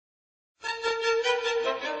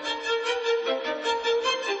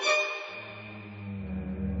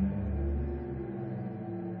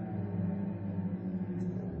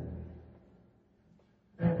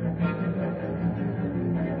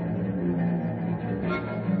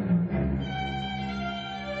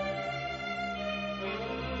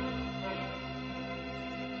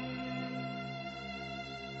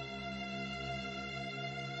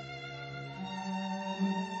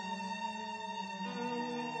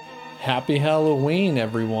Happy Halloween,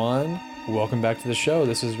 everyone. Welcome back to the show.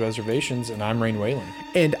 This is Reservations, and I'm Rain Whalen.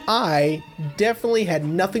 And I definitely had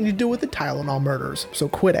nothing to do with the Tylenol murders, so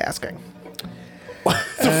quit asking.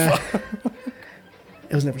 It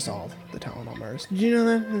was never solved, the Tylenol murders. Did you know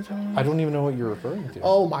that? I don't even know what you're referring to.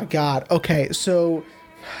 Oh my god. Okay, so...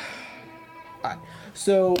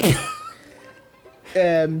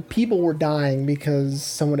 people were dying because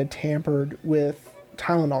someone had tampered with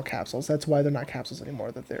Tylenol capsules. That's why they're not capsules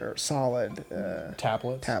anymore, that they're solid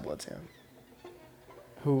Tablets? tablets, yeah.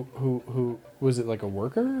 Who was it, like a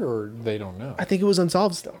worker, or they don't know? I think it was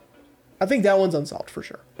unsolved still. I think that one's unsolved for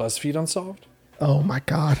sure. BuzzFeed Unsolved? Oh my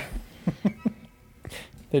god.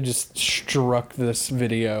 They just struck this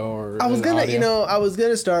video or I was gonna, audio. I was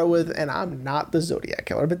gonna start with, and I'm not the Zodiac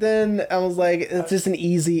Killer, but then I was like, it's just an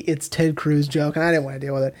easy, it's Ted Cruz joke, and I didn't want to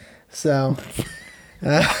deal with it. So,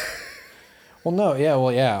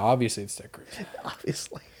 Obviously it's Ted Cruz.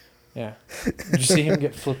 obviously, Yeah. Did you see him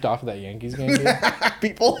get flipped off of that Yankees game, dude?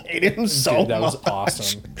 people hate him so Dude, that much. was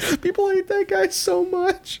awesome. People hate that guy so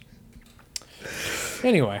much.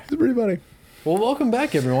 Anyway, It's pretty funny. well, welcome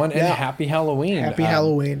back, everyone, and Yeah. happy Halloween. Happy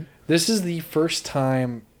Halloween. This is the first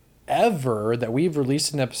time ever that we've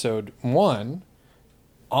released an episode 1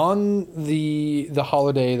 on the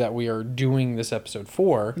holiday that we are doing this episode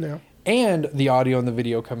for, Yeah. and the audio and the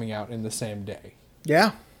video coming out in the same day.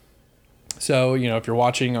 Yeah. So, if you're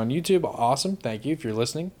watching on YouTube, awesome. Thank you. If you're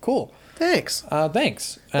listening, cool. Thanks.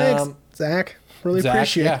 Thanks. Thanks, Zach. Really Zach,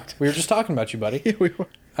 appreciate yeah, it. we were just talking about you, buddy. Yeah, we were.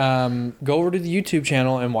 Go over to the YouTube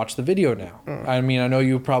channel and watch the video now. I mean, I know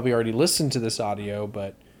you probably already listened to this audio,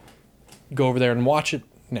 but go over there and watch it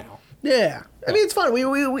now. Yeah. I mean, it's fun.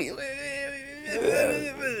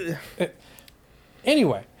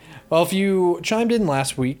 Anyway, well, if you chimed in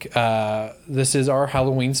last week, this is our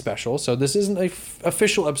Halloween special. So this isn't an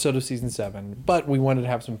official episode of season 7, but we wanted to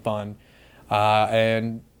have some fun,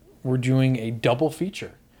 and we're doing a double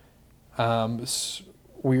feature.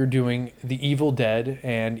 We're doing The Evil Dead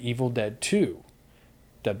and Evil Dead 2,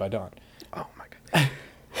 Dead by Dawn. Oh my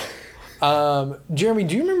god. Jeremy,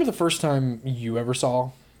 do you remember the first time you ever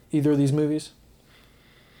saw either of these movies?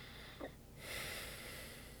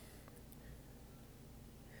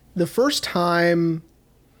 The first time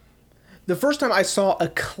I saw a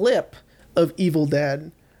clip of Evil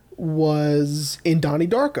Dead was in Donnie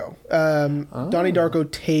Darko. Donnie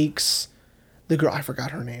Darko takes the girl, I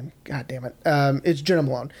forgot her name. God damn it. It's Jenna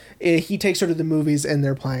Malone. He takes her to the movies and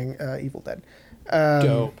they're playing Evil Dead.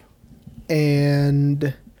 Dope.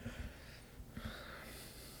 And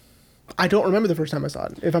I don't remember the first time I saw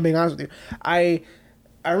it, if I'm being honest with you. I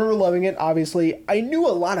remember loving it, obviously. I knew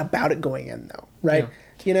a lot about it going in, though, right?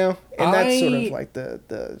 Yeah. And that's sort of like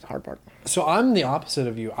the hard part. So I'm the opposite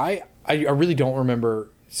of you. I really don't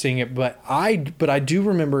remember seeing it, but I do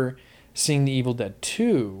remember seeing The Evil Dead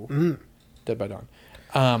 2, Dead by Dawn,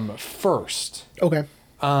 first. Okay.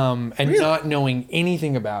 And Really? not knowing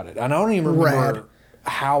anything about it. And I don't even remember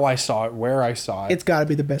how I saw it, where I saw it. It's got to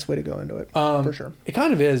be the best way to go into it, for sure. It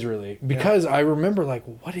kind of is, really, because I remember, like,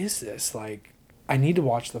 what is this? Like, I need to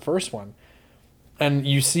watch the first one. And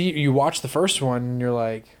you watch the first one, and you're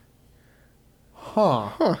like,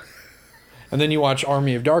 huh. And then you watch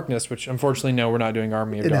Army of Darkness, which, unfortunately, no, we're not doing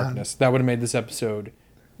Army of Darkness. That would have made this episode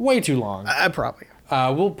way too long. I probably.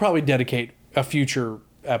 We'll probably dedicate a future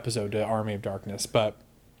episode to Army of Darkness. But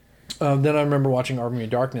then I remember watching Army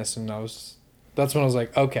of Darkness, and that's when I was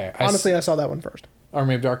like, okay. Honestly, I saw that one first.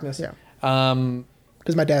 Army of Darkness? Yeah.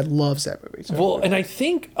 Because my dad loves that movie. So Well, and I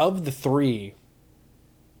think of the three,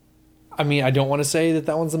 I mean, I don't want to say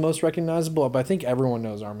that one's the most recognizable, but I think everyone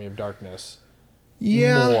knows Army of Darkness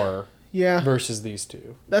more versus these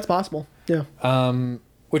two. That's possible. Yeah.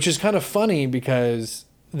 Which is kind of funny because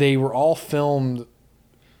they were all filmed.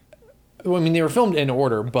 Well, I mean, they were filmed in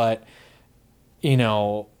order, but,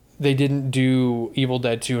 they didn't do Evil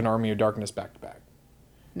Dead 2 and Army of Darkness back to back.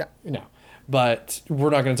 No. But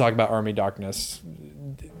we're not going to talk about Army of Darkness.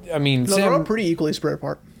 I mean, They're all pretty equally spread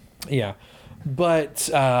apart. Yeah. But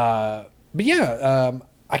I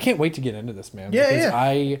can't wait to get into this, man. Yeah, because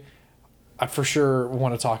yeah. I for sure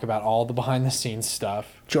want to talk about all the behind the scenes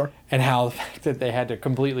stuff. Sure. And how the fact that they had to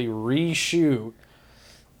completely reshoot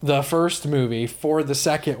the first movie for the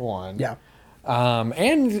second one. Yeah.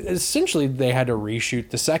 And essentially they had to reshoot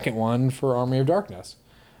the second one for Army of Darkness,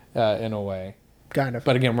 in a way. Kind of.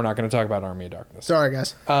 But again, we're not going to talk about Army of Darkness. Sorry,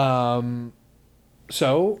 guys.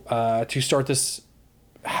 So, to start this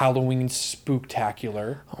Halloween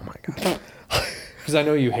spooktacular. Oh my god. Because I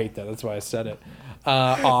know you hate that. That's why I said it.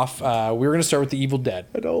 We're going to start with The Evil Dead.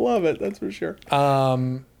 I don't love it, that's for sure.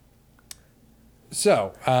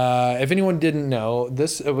 So, if anyone didn't know,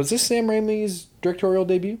 was this Sam Raimi's directorial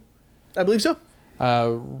debut? I believe so.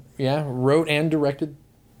 Yeah, wrote and directed.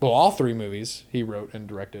 Well, all 3 movies he wrote and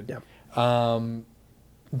directed. Yeah.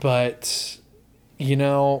 But, you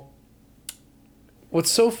know,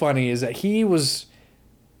 what's so funny is that he was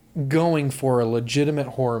going for a legitimate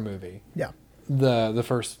horror movie. Yeah. The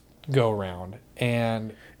first go round,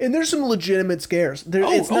 and there's some legitimate scares.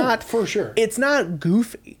 It's not for sure. It's not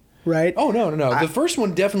goofy, right? Oh no. The first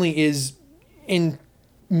one definitely is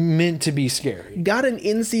meant to be scary. Got an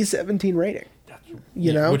NC-17 rating.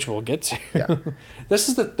 You know, which we'll get to. Yeah. This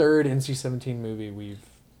is the 3rd NC-17 movie we've.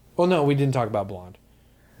 Well, no, we didn't talk about Blonde,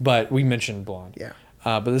 but we mentioned Blonde. Yeah.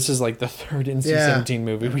 But this is like the 3rd NC-17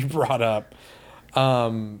 movie we brought up.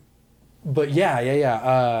 But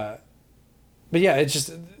yeah. But yeah, it's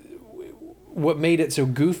just what made it so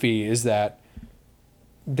goofy is that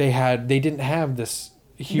they didn't have this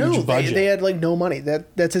huge budget. They had like no money.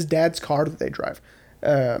 That's his dad's car that they drive.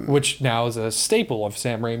 Which now is a staple of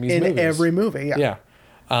Sam Raimi's movies. In every movie, yeah.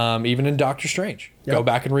 Yeah. Even in Doctor Strange. Yep. Go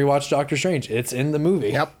back and rewatch Doctor Strange. It's in the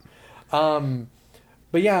movie. Yep.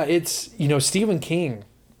 But yeah, it's, Stephen King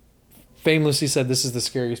famously said this is the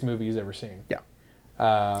scariest movie he's ever seen.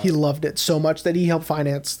 Yeah. He loved it so much that he helped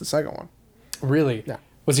finance the second one. Really? Yeah.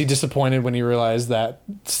 Was he disappointed when he realized that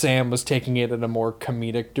Sam was taking it in a more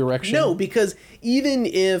comedic direction? No, because even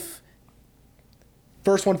if...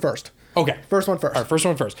 First one first. Okay. First one first. All right, first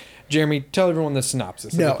one first. Jeremy, tell everyone the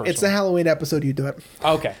synopsis. No, of the first it's one. the Halloween episode. You do it.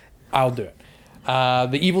 Okay, I'll do it.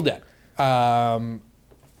 The Evil Dead.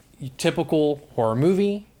 Typical horror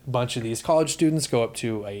movie. A bunch of these college students go up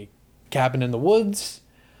to a cabin in the woods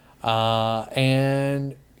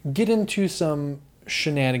and get into some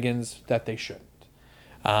shenanigans that they shouldn't.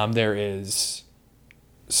 There is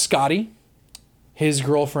Scotty, his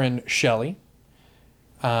girlfriend Shelly.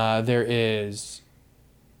 There is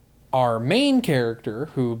our main character,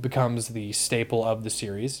 who becomes the staple of the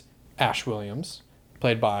series, Ash Williams,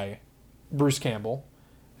 played by Bruce Campbell,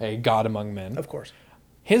 a god among men. Of course.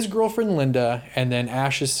 His girlfriend Linda, and then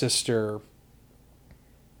Ash's sister.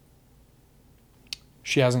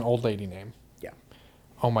 She has an old lady name. Yeah.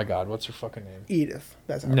 Oh my God, what's her fucking name? Edith.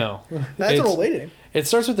 That's how No. That's an old lady name. It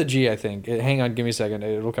starts with a G, I think. Hang on, give me a second.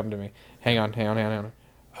 It'll come to me. Hang on. We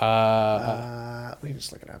can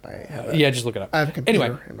just look it up. Yeah, just look it up. I have a computer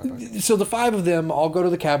Anyway, in my pocket. so the 5 of them all go to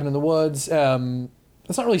the cabin in the woods.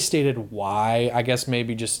 It's not really stated why. I guess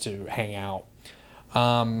maybe just to hang out.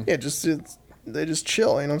 Yeah, they just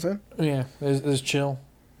chill. You know what I'm saying? Yeah, there's chill.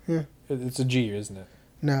 Yeah. It's a G, isn't it?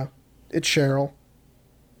 No, it's Cheryl.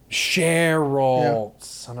 Cheryl,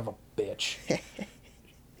 son of a bitch.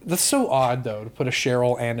 That's so odd, though, to put a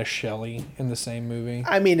Cheryl and a Shelley in the same movie.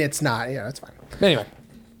 I mean, it's not. Yeah, that's fine. Anyway,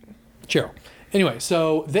 Cheryl. Anyway,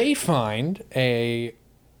 so they find a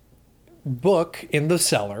book in the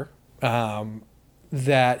cellar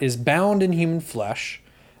that is bound in human flesh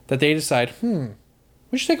that they decide,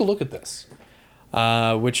 we should take a look at this.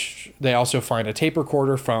 Which they also find a tape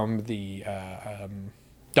recorder from the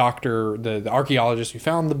doctor, the archaeologist who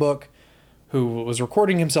found the book, who was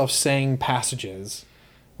recording himself saying passages,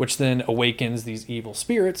 which then awakens these evil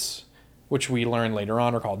spirits, which we learn later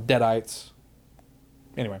on are called Deadites.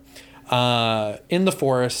 Anyway, in the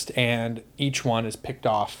forest, and each one is picked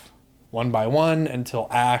off one by one until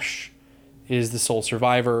Ash is the sole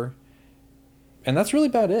survivor. And that's really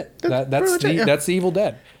about it. That's the Evil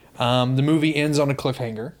Dead. The movie ends on a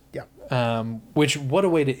cliffhanger. Yeah. Which, what a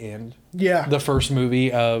way to end. Yeah. The first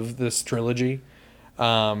movie of this trilogy.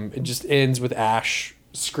 It just ends with Ash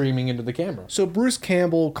screaming into the camera. So Bruce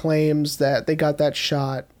Campbell claims that they got that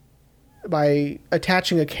shot by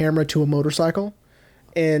attaching a camera to a motorcycle,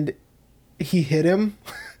 and he hit him.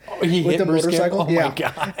 He with hit the Bruce motorcycle. Campbell? Oh my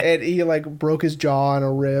God. And he like broke his jaw on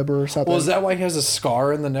a rib or something. Well, is that why he has a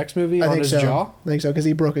scar in the next movie on his jaw? I think so, because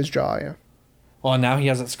he broke his jaw. Yeah. Well, now he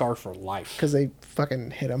has that scar for life. Because they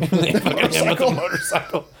fucking hit him. They fucking hit him with the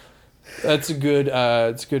motorcycle. That's a good.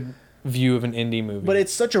 It's a good view of an indie movie. But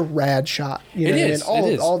it's such a rad shot. You know? It is.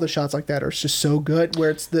 All the shots like that are just so good. Where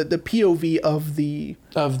it's the POV of the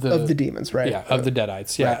demons, right? Yeah, of the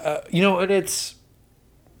Deadites. Yeah, right. And it's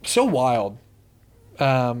so wild.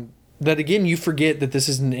 That again, you forget that this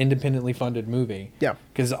is an independently funded movie. Yeah.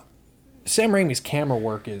 Because Sam Raimi's camera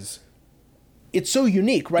work is. It's so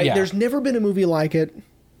unique, right? Yeah. There's never been a movie like it,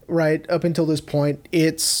 right? Up until this point,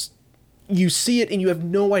 you see it and you have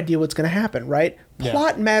no idea what's going to happen, right? Yeah.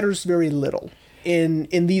 Plot matters very little in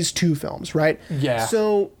these two films, right? Yeah.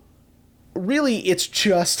 So really, it's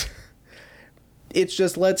just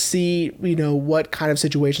let's see, what kind of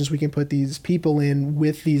situations we can put these people in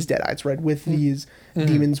with these Deadites, right? With these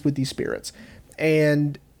demons, with these spirits.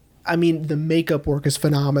 And I mean, the makeup work is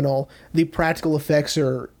phenomenal. The practical effects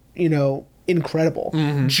are, incredible.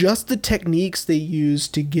 Just the techniques they use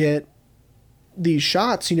to get these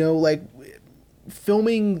shots, like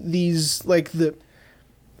filming these,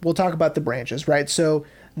 we'll talk about the branches, right? So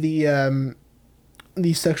the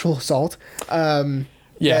sexual assault,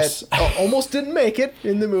 Yes. that almost didn't make it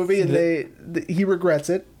in the movie, and he regrets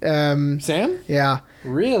it. Sam? Yeah.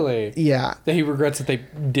 Really? Yeah. That he regrets that they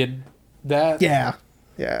did that? Yeah.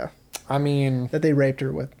 Yeah. I mean... That they raped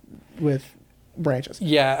her with branches.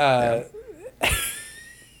 Yeah,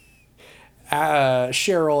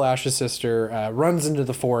 Cheryl, Ash's sister, runs into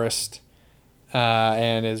the forest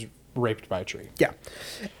and is raped by a tree. Yeah.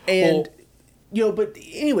 And, but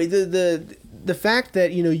anyway, the fact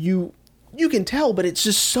that, you can tell, but it's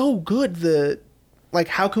just so good.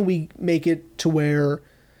 How can we make it to where,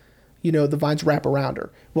 the vines wrap around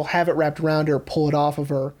her? We'll have it wrapped around her, pull it off of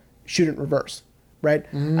her, shoot it in reverse, right?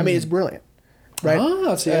 I mean, it's brilliant, right?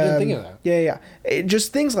 Oh, see, I didn't think of that. Yeah.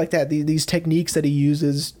 Just things like that. These techniques that he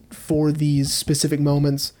uses for these specific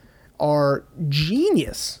moments are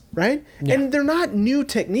genius, right? Yeah. And they're not new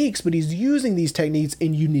techniques, but he's using these techniques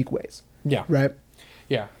in unique ways. Yeah. Right?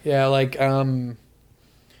 Yeah. Yeah,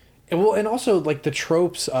 well, and also like the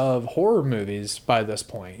tropes of horror movies by this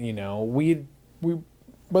point, we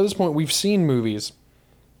by this point we've seen movies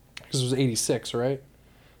because it was 86, right?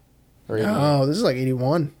 Or 88. Oh, this is like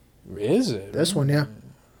 81. Is it? This one, yeah.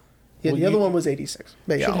 Yeah, Well, the other one was 86.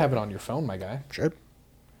 But You yeah, should have it on your phone, my guy. Should.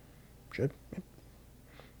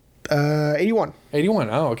 81. 81.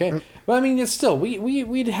 Oh, okay. But I mean, it's still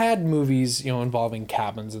we'd had movies, involving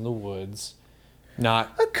cabins in the woods.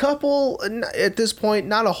 Not A couple at this point,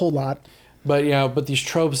 not a whole lot. but these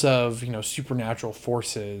tropes of, supernatural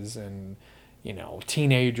forces and,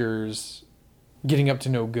 teenagers getting up to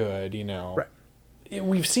no good, Right.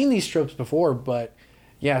 We've seen these tropes before, but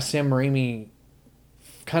yeah, Sam Raimi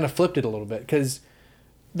kind of flipped it a little bit because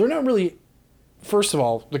they're not really, first of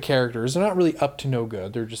all, the characters, they're not really up to no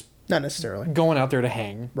good. They're just Not necessarily. going out there to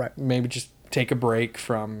hang. Right. Maybe just take a break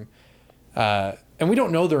from, and we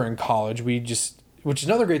don't know they're in college. Which is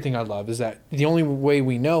another great thing I love is that the only way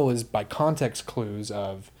we know is by context clues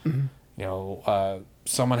of,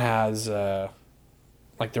 someone has,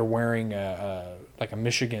 like they're wearing a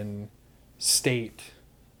Michigan State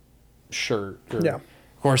shirt. Or, Yeah.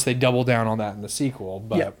 Of course, they double down on that in the sequel,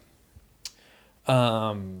 but,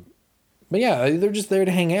 but yeah, they're just there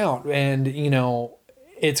to hang out, and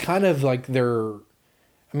it's kind of like sure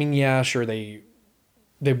they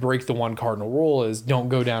break the one cardinal rule is don't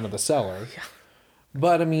go down to the cellar. Yeah.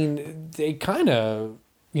 But I mean, they kind of,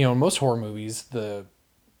 in most horror movies, the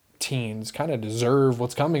teens kind of deserve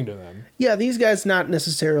what's coming to them. Yeah, these guys not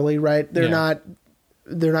necessarily, right? They're not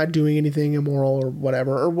doing anything immoral or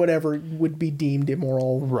whatever would be deemed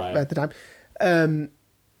immoral at the time.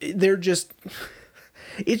 They're just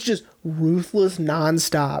it's just ruthless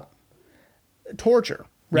nonstop torture,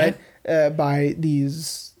 right? By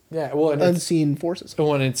these unseen forces.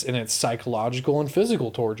 When it's psychological and physical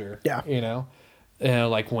torture. Yeah.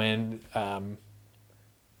 Like when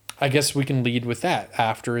I guess we can lead with that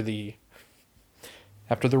after the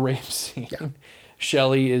rape scene. Yeah.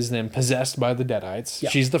 Shelley is then possessed by the Deadites.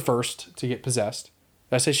 Yeah. She's the first to get possessed.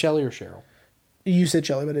 Did I say Shelley or Cheryl? You said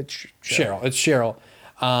Shelley, but it's Cheryl. It's Cheryl.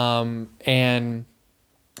 And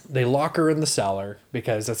they lock her in the cellar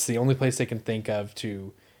because that's the only place they can think of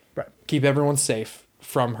to keep everyone safe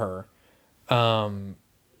from her. And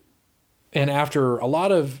after a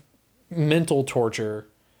lot of mental torture,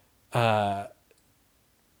 the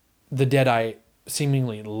Deadite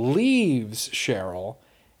seemingly leaves Cheryl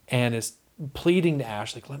and is pleading to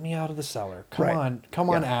Ash, like, let me out of the cellar. Come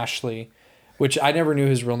on, Ashley. Which I never knew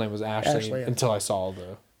his real name was Ashley until I saw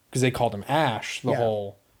because they called him Ash the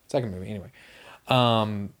whole second movie. Anyway.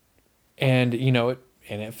 And it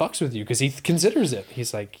fucks with you because he considers it.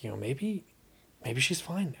 He's like, maybe she's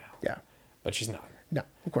fine now. Yeah. But she's not. No,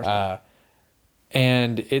 of course not.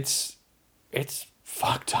 And it's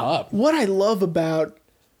fucked up. What I love about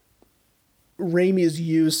Raimi's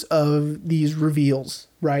use of these reveals,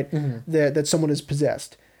 right? Mm-hmm. That someone is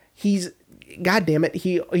possessed. God damn it,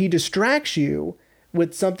 he distracts you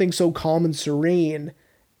with something so calm and serene,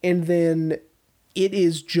 and then it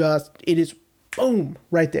is boom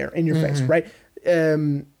right there in your face, right?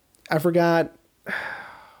 I forgot.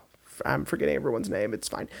 I'm forgetting everyone's name. It's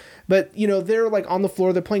fine. But, they're like on the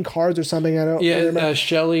floor. They're playing cards or something. I don't remember.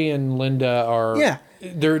 Shelley and Linda are... Yeah.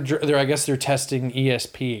 They're I guess they're testing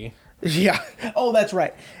ESP. Yeah. Oh, that's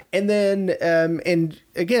right. And then, and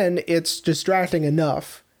again, it's distracting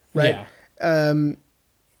enough, right? Yeah. And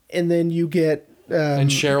then you get And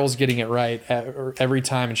Cheryl's getting it right every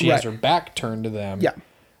time, and she has her back turned to them. Yeah.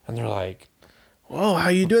 And they're like, "Whoa, how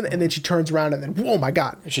you doing?" And then she turns around and then, "Oh my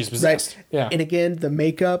God." she's possessed. Right? Yeah. And again, the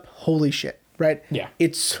makeup, holy shit, right? Yeah.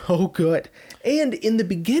 It's so good. And in the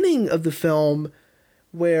beginning of the film,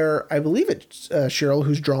 where I believe it's Cheryl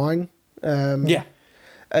who's drawing, Yeah.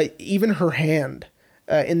 even her hand,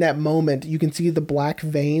 in that moment, you can see the black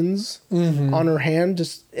veins on her hand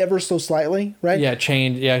just ever so slightly, right? Yeah,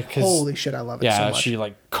 chained. Yeah, 'cause Holy shit, I love it so much. she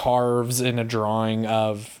like carves in a drawing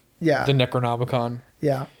of the Necronomicon.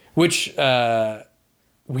 Yeah. Which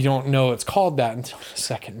we don't know it's called that until the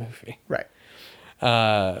second movie. Right.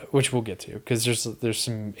 Which we'll get to because there's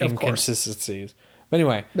some Of course. inconsistencies. But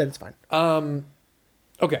anyway, But it's fine.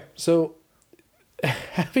 okay. So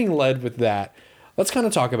having led with that, let's kind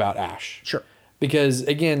of talk about Ash. Sure. Because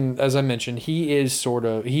again, as I mentioned, he is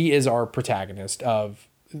our protagonist of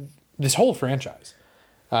this whole franchise.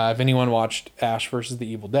 If anyone watched Ash versus the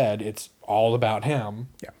Evil Dead, it's all about him.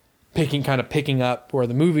 Yeah. Picking up where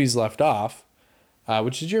the movies left off.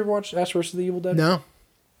 Which did you ever watch Ash versus the Evil Dead? No.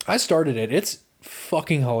 I started it. It's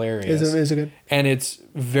fucking hilarious. Is it good? And it's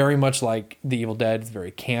very much like the Evil Dead. It's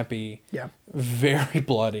very campy. Yeah. Very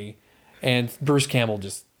bloody. And Bruce Campbell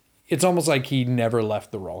it's almost like he never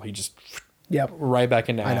left the role. He just Yep. right back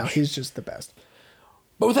into Ash. I know. He's just the best.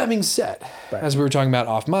 But with that being said, Right. as we were talking about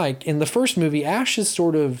off mic, in the first movie, Ash is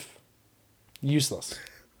sort of useless.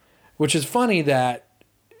 Which is funny that,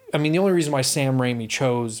 I mean, the only reason why Sam Raimi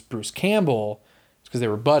chose Bruce Campbell is because they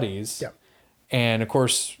were buddies. Yeah. And of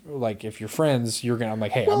course, like, if you're friends, I'm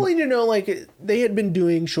like, hey, Well, and like they had been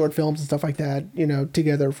doing short films and stuff like that,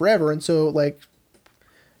 together forever. And so like,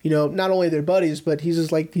 not only they're buddies, but he's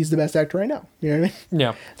just like, he's the best actor right now. You know what I mean?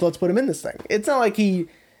 yeah. So let's put him in this thing. It's not like he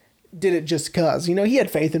did it just cause, he had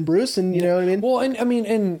faith in Bruce and you know what I mean? Well,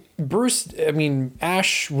 and Bruce,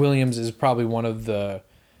 Ash Williams is probably one of the,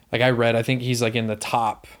 like I think he's like in the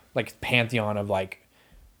top, like pantheon of like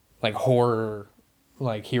horror,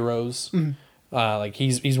 like heroes. Mm-hmm. Like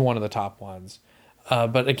he's one of the top ones.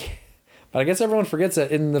 But I guess everyone forgets that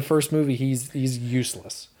in the first movie, he's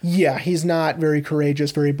useless. Yeah. He's not very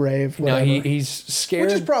courageous, very brave. Whatever. No, he's scared.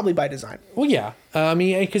 Which is probably by design. Well, yeah.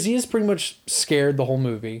 Because he is pretty much scared the whole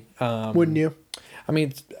movie. Wouldn't you?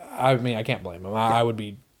 I can't blame him. I would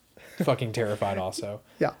be fucking terrified also.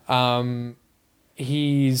 Yeah.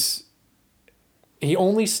 He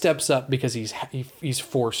only steps up because he's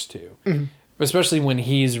forced to. Mm-hmm. Especially when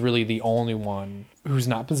he's really the only one who's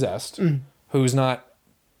not possessed, who's not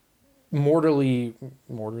mortally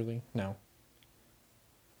no.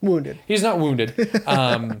 Wounded. He's not wounded.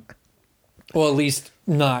 Well, at least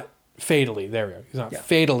not fatally. There we go. He's not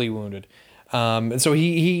fatally wounded. And so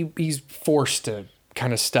he's forced to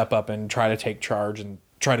kind of step up and try to take charge and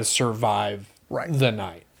try to survive the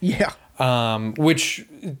night. Yeah. Which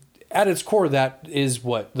at its core, that is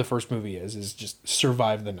what the first movie is just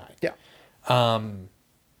survive the night. Yeah.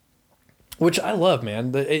 Which I love,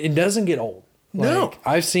 man. It doesn't get old. No.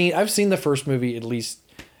 I've seen the first movie at least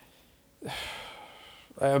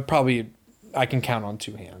probably I can count on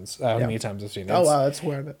two hands how many times I've seen it. Oh wow, that's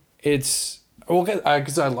weird. But It's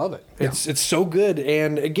because I love it. It's so good,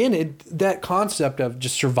 and again, that concept of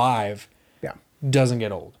just survive doesn't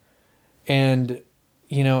get old, and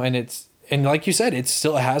and like you said, it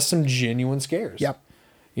still has some genuine scares. Yep.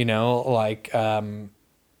 Like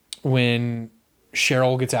when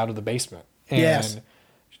Cheryl gets out of the basement, and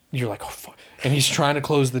you're like, oh fuck. And he's trying to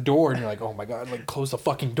close the door, and you're like, oh my god, like close the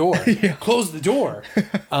fucking door. Close the door.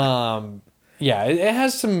 It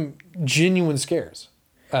has some genuine scares.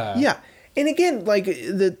 And again, like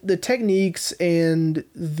the techniques and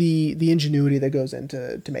the ingenuity that goes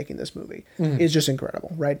into making this movie is just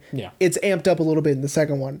incredible, right? Yeah. It's amped up a little bit in the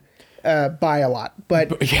second one by a lot, but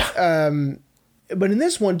but in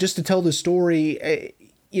this one, just to tell the story,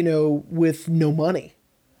 with no money,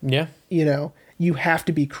 you have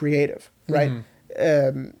to be creative, right?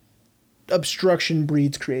 Obstruction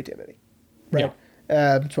breeds creativity, right?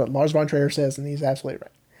 That's what Lars von Trier says, and he's absolutely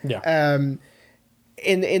right. Yeah.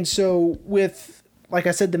 And so with, like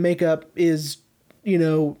I said, the makeup is,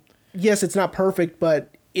 yes, it's not perfect,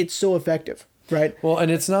 but it's so effective, right? Well, and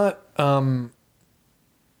it's not over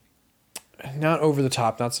the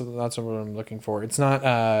top. That's what I'm looking for. It's not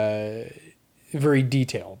very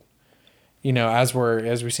detailed. As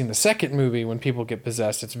we see in the second movie, when people get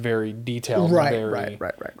possessed, it's very detailed, very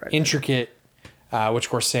intricate, which of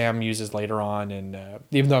course Sam uses later on. And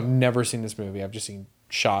even though I've never seen this movie, I've just seen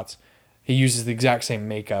shots. He uses the exact same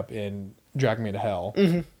makeup in Drag Me to Hell.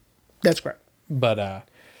 Mm-hmm. That's correct. But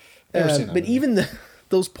but even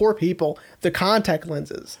those poor people, the contact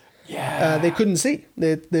lenses. Yeah. They couldn't see.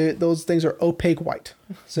 Those things are opaque white.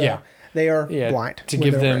 So Yeah. they are blind. To when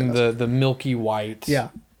give they're them wearing those. the milky white. Yeah.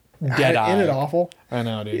 Dead eye. Isn't it awful? I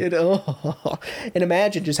know, dude. And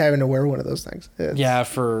imagine just having to wear one of those things. Yeah,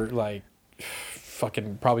 for like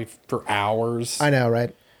fucking probably for hours. I know,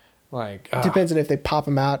 right? Like Depends on if they pop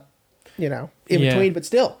them out, in between, but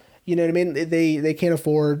still, you know what I mean? They can't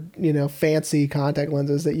afford, fancy contact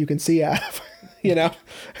lenses that you can see out of, You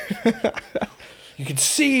can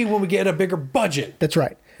see when we get a bigger budget. That's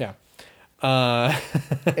right. Yeah.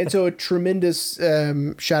 And so a tremendous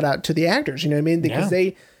shout out to the actors, you know what I mean? Because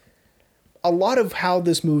a lot of how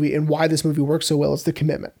this movie and why this movie works so well is the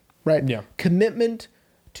commitment, right? Yeah. Commitment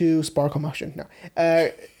to sparkle motion. No.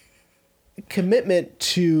 Commitment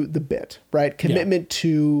to the bit, right? Commitment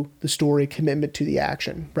to the story, commitment to the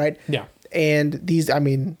action, right? Yeah. And these, I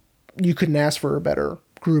mean, you couldn't ask for a better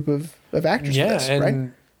group of actors for this, and right?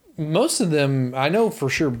 most of them, I know for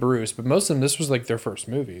sure Bruce, but most of them, this was like their first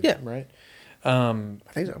movie. Yeah. Right? I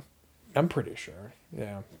think so. I'm pretty sure.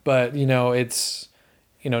 Yeah. But, it's,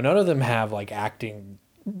 none of them have like acting,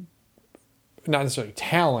 not necessarily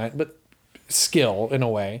talent, but skill in a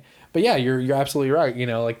way. But yeah, you're absolutely right.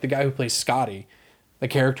 Like the guy who plays Scotty, the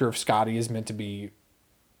character of Scotty is meant to be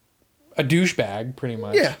a douchebag pretty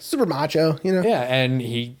much. Yeah. Super macho, Yeah. And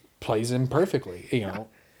he plays him perfectly.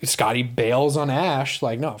 Scotty bails on Ash,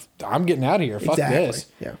 like, no, I'm getting out of here. Fuck this.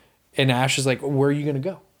 Yeah. And Ash is like, where are you going to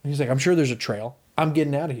go? And he's like, I'm sure there's a trail. I'm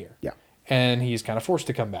getting out of here. Yeah. And he's kind of forced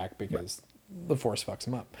to come back because the Force fucks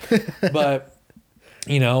him up. But,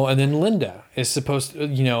 and then Linda is supposed to,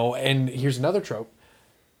 and here's another trope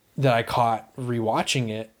that I caught rewatching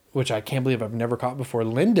it, which I can't believe I've never caught before.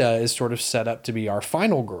 Linda is sort of set up to be our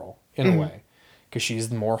final girl in a way because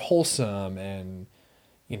she's more wholesome and,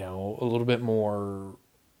 a little bit more,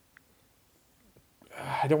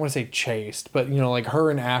 I don't want to say chaste, but, like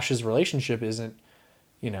her and Ash's relationship isn't,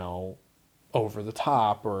 over the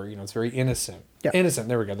top or, it's very innocent. Yeah. Innocent.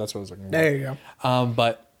 There we go. That's what I was looking for. There you go.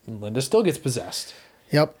 But Linda still gets possessed.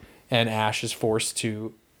 Yep. And Ash is forced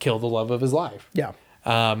to kill the love of his life. Yeah.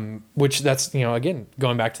 Which that's, again,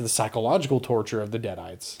 going back to the psychological torture of the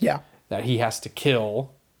Deadites. Yeah. That he has to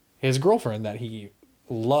kill his girlfriend that he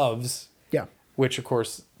loves. Yeah. Which, of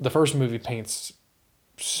course, the first movie paints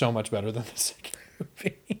so much better than the second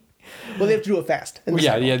movie. Well, they have to do it fast.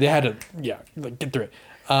 They had to, like, get through it.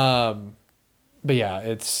 But yeah,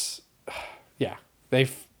 it's,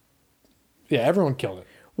 everyone killed it.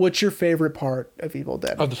 What's your favorite part of Evil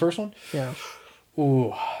Dead? Oh, the first one? Yeah.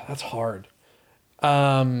 Ooh, that's hard.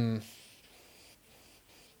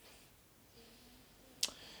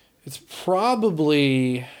 It's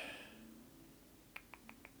probably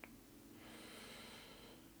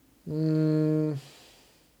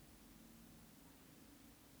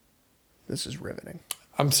This is riveting.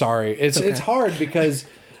 I'm sorry. It's hard because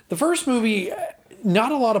the first movie,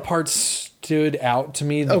 not a lot of parts stood out to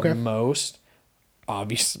me the most.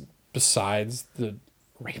 Obviously, besides the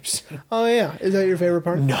rape scene. Oh yeah, is that your favorite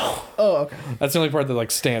part? No. Oh okay. That's the only part that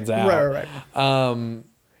like stands out. Right.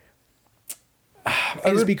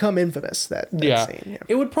 It's become infamous that scene. Yeah.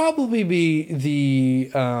 It would probably be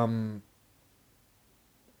the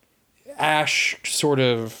Ash sort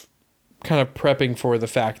of kind of prepping for the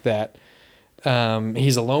fact that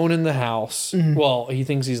he's alone in the house. Mm-hmm. Well, he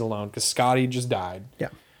thinks he's alone because Scotty just died. Yeah.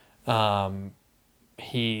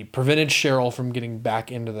 He prevented Cheryl from getting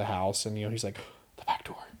back into the house, and he's like, the back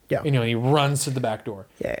door. Yeah. He runs to the back door.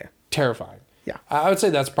 Yeah. Terrifying. Yeah. I would say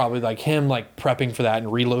that's probably like him like prepping for that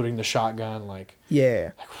and reloading the shotgun, like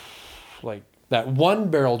that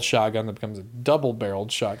one-barreled shotgun that becomes a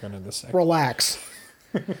double-barreled shotgun in the second. Relax.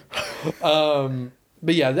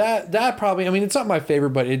 But yeah, that probably, I mean, it's not my favorite,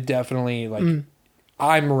 but it definitely, like,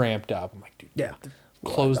 I'm ramped up. I'm like, dude,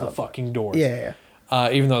 close the fucking doors. Yeah.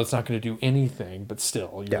 Even though it's not going to do anything, but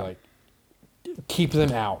still, you're like, keep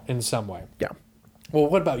them out in some way. Yeah. Well,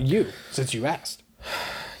 what about you, since you asked?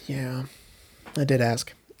 Yeah, I did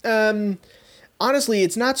ask. Honestly,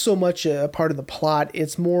 it's not so much a part of the plot.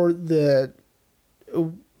 It's more the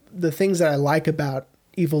things that I like about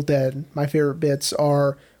Evil Dead. My favorite bits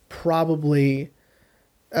are probably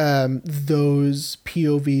those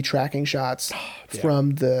POV tracking shots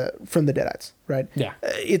from the Deadites, right? Yeah.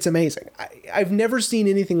 It's amazing. I've never seen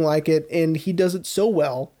anything like it, and he does it so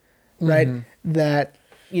well, right? That,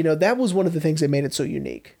 that was one of the things that made it so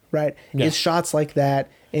unique, right? Yeah. It's shots like that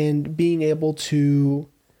and being able to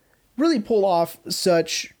really pull off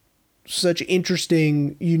such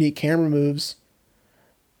interesting, unique camera moves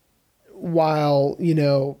while,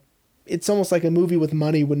 it's almost like a movie with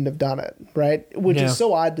money wouldn't have done it, right? Which is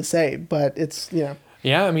so odd to say, but it's, Yeah,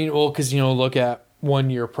 I mean, well, because, look at 1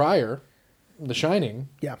 year prior, The Shining,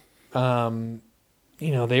 Yeah.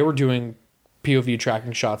 they were doing POV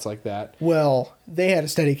tracking shots like that. Well, they had a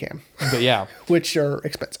Steadicam, But yeah, which are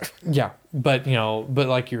expensive. yeah. But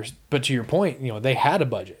but to your point, they had a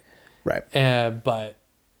budget. Right. But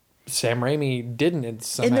Sam Raimi didn't.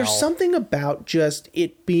 And there's something about just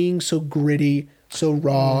it being so gritty, so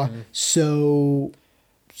raw, so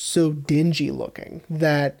dingy looking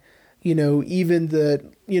that, even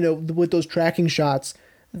with those tracking shots,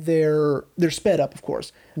 they're sped up, of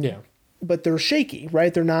course. Yeah. But they're shaky,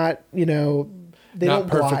 right? They're not, they Not don't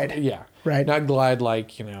perfect. glide. Yeah. Right. Not glide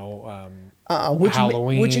like, Which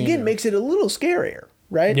Halloween. again makes it a little scarier,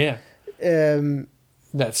 right? Yeah. Um,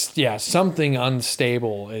 Something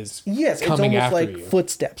unstable is yes, it's coming almost after like you.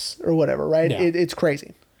 footsteps or whatever, right? Yeah. It's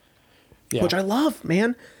crazy. Yeah. Which I love,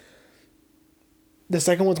 man. The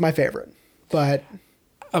second one's my favorite, but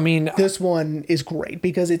I mean, this one is great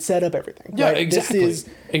because it set up everything. yeah, right? exactly.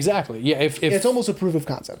 Exactly. Yeah. If It's almost a proof of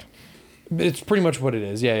concept. it's pretty much what it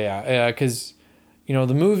is. Yeah. Because,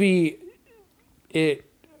 the movie, it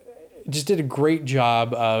just did a great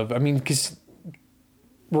job of, because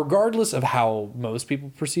regardless of how most people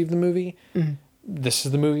perceive the movie, this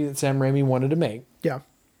is the movie that Sam Raimi wanted to make. Yeah.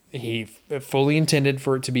 He fully intended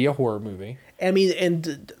for it to be a horror movie. I mean,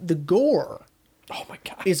 and the gore Oh my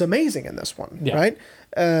God. is amazing in this one, Yeah. right?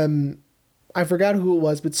 I forgot who it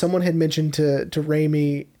was, but someone had mentioned to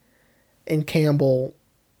Raimi and Campbell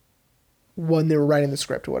when they were writing the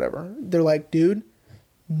script or whatever. They're like, dude,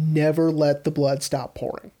 never let the blood stop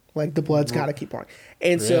pouring. Like, the blood's got to keep pouring.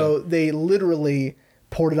 And so they literally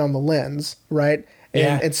poured it on the lens, right?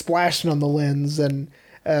 And splashed it on the lens. And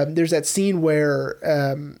there's that scene where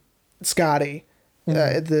Scotty,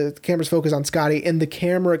 the camera's focused on Scotty, and the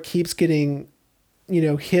camera keeps getting,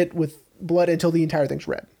 hit with blood until the entire thing's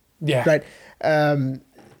red. Yeah. Right?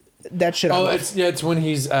 That shit I Oh, love. it's when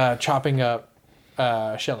he's chopping up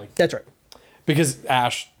Shelly. That's right. Because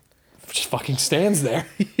Ash just fucking stands there.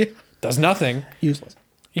 Does nothing. Useless.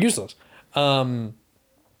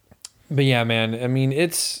 But yeah, man.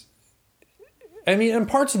 And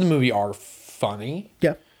parts of the movie are funny.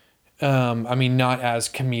 Yeah. Not as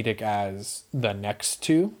comedic as the next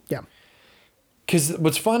two. Yeah. Because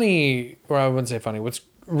what's funny, or I wouldn't say funny, what's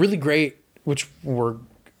really great, which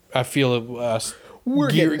I feel We're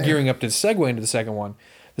getting there. gearing up to segue into the second one.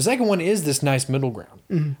 The second one is this nice middle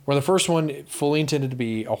ground, where the first one fully intended to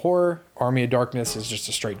be a horror. Army of Darkness is just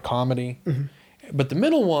a straight comedy. But the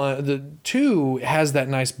middle one, the two, has that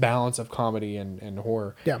nice balance of comedy and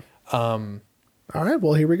horror. Yeah. All right.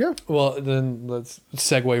 Well, here we go. Well, then let's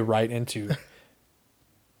segue right into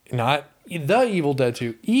not the Evil Dead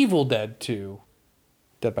 2, Evil Dead 2,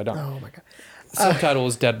 Dead by Dawn. Oh my God. Subtitle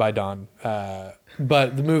is Dead by Dawn.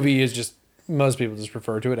 But the movie is just, most people just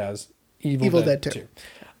refer to it as Evil Dead 2.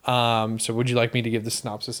 So would you like me to give the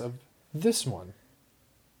synopsis of this one?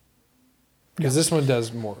 Because this one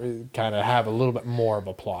does more, kind of have a little bit more of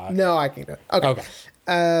a plot. No, I can do it. Okay.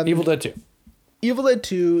 Evil Dead 2. Evil Dead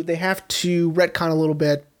 2, they have to retcon a little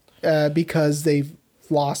bit because they've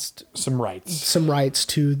lost Some rights. some rights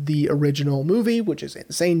to the original movie, which is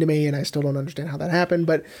insane to me, and I still don't understand how that happened.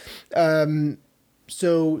 But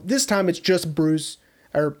so this time it's just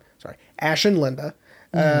Ash and Linda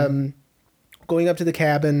going up to the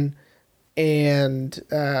cabin and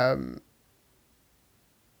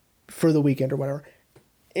for the weekend or whatever,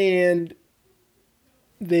 and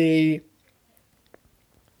they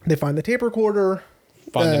find the tape recorder.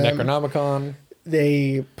 Find the Necronomicon.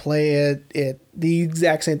 They play it the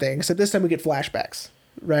exact same thing, except this time we get flashbacks,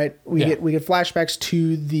 right? We get flashbacks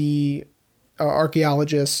to the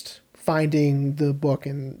archaeologist finding the book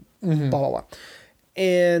and blah blah blah,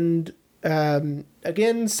 and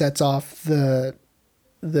again sets off the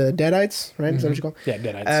Deadites, right? Is that what you call them? Yeah,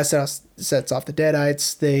 Deadites. Sets off the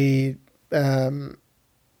Deadites. They and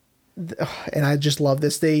I just love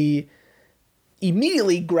this. They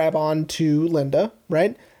immediately grab on to Linda,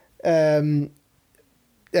 right?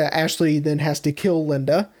 Ashley then has to kill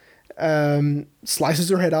Linda, slices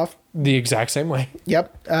her head off. The exact same way.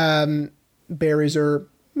 Yep. Buries her,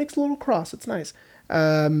 makes a little cross. It's nice.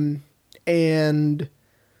 And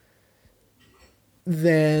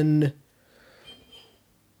then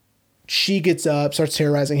she gets up, starts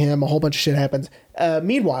terrorizing him. A whole bunch of shit happens.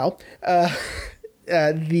 Meanwhile,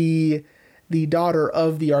 the daughter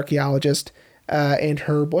of the archaeologist and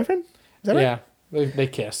her boyfriend, is that right? Yeah, they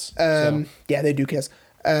kiss. Yeah, they do kiss.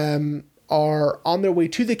 Are on their way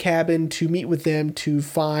to the cabin to meet with them to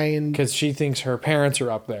find... Because she thinks her parents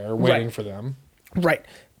are up there waiting for them. Right.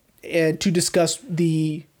 And to discuss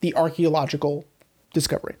the archaeological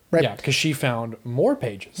discovery, right? Yeah, because she found more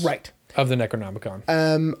pages. Right. Of the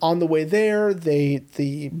Necronomicon. On the way there,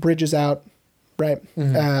 the bridge is out, right?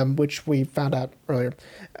 Which we found out earlier.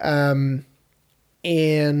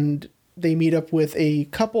 And they meet up with a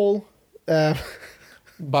couple.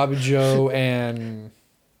 Bobby Joe and...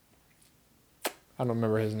 I don't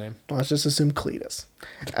remember his name. Well, let's just assume Cletus.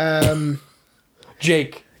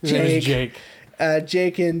 Jake. His name is Jake.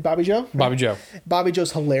 Jake and Bobby Joe? Bobby Joe. Bobby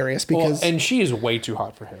Joe's hilarious because... and she is way too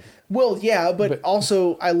hot for him. Well, yeah, but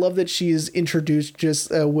also I love that she's introduced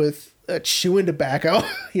just with chewing tobacco,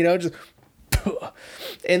 just...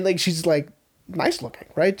 And, like, she's, like, nice looking,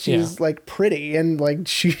 right? She's, like, pretty and, like,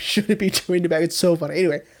 she shouldn't be chewing tobacco. It's so funny.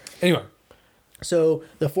 Anyway. So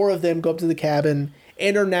the four of them go up to the cabin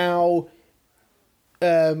and are now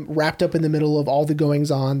wrapped up in the middle of all the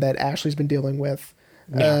goings-on that Ashley's been dealing with.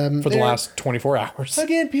 Yeah, for the last 24 hours.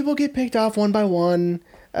 Again, people get picked off one by one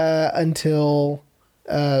until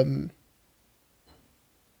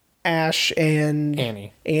Ash and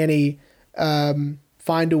Annie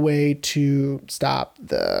find a way to stop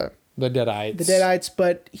the Deadites,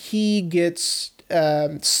 but he gets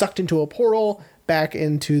sucked into a portal back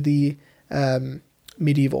into the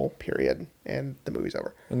medieval period, and the movie's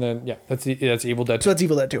over. And then that's Evil Dead 2. So that's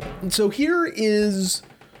Evil Dead 2. So here is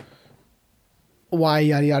why I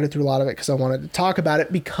yada yada through a lot of it, because I wanted to talk about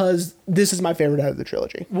it, because this is my favorite out of the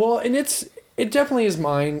trilogy. Well, and it definitely is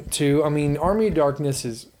mine too. I mean, Army of Darkness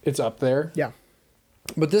it's up there. Yeah.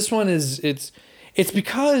 But this one it's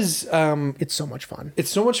because it's so much fun. It's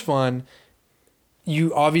so much fun.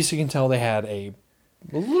 You obviously can tell they had a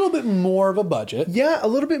little bit more of a budget. Yeah, a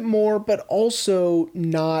little bit more, but also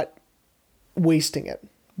not wasting it,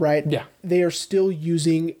 right? Yeah. They are still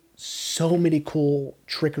using so many cool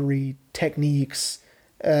trickery techniques,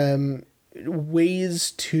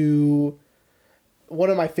 ways to...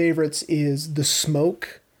 One of my favorites is the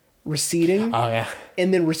smoke receding. Oh, yeah.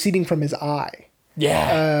 And then receding from his eye.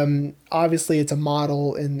 Yeah. Obviously, it's a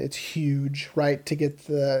model and it's huge, right? To get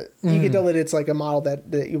the... You can tell that it's like a model that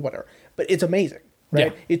whatever. But it's amazing,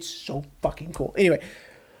 right? Yeah. It's so fucking cool. Anyway,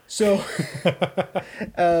 so...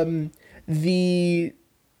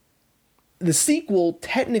 The sequel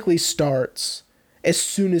technically starts as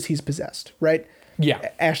soon as he's possessed, right? Yeah.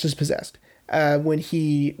 Ash is possessed. When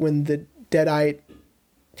the Deadite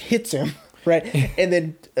hits him, right? And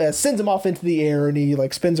then sends him off into the air and he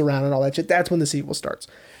like spins around and all that shit. That's when the sequel starts.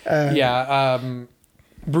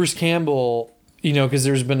 Bruce Campbell, because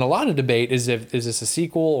there's been a lot of debate is this a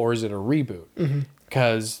sequel or is it a reboot?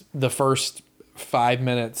 Because the first 5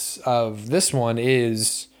 minutes of this one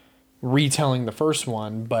is retelling the first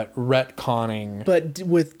one, but retconning. But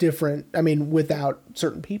with different, without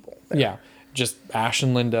certain people. There. Yeah, just Ash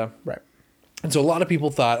and Linda. Right. And so a lot of people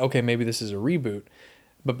thought, okay, maybe this is a reboot.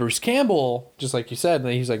 But Bruce Campbell, just like you said,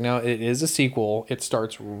 he's like, no, it is a sequel. It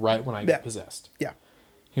starts right when I get possessed. Yeah.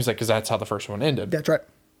 He was like, because that's how the first one ended. That's right.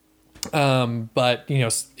 But,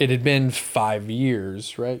 it had been 5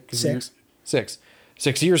 years, right? 6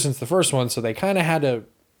 years since the first one. So they kind of had to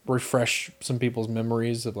refresh some people's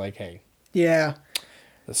memories of like, hey. Yeah.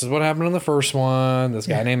 This is what happened in the first one. This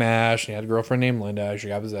guy named Ash, he had a girlfriend named Linda. She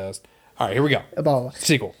got possessed. All right, here we go.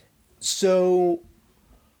 Sequel. So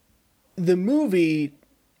the movie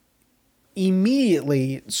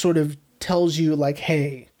immediately sort of tells you like,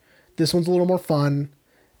 hey, this one's a little more fun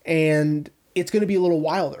and it's going to be a little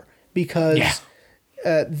wilder because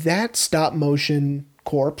that stop motion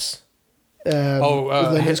corpse,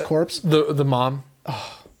 Linda's corpse. The mom.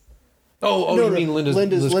 You mean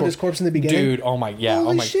Linda's corpse in the beginning? Dude,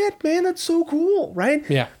 holy shit, man, that's so cool, right?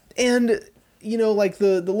 Yeah. And like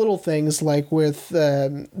the little things like with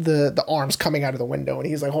the arms coming out of the window and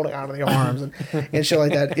he's like holding on to the arms and shit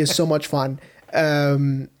like that is so much fun.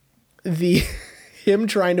 Him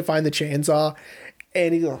trying to find the chainsaw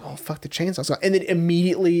and he's like, oh fuck the chainsaw, and then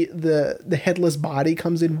immediately the headless body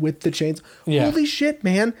comes in with the chains. Yeah. Holy shit,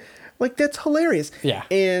 man, like that's hilarious. Yeah.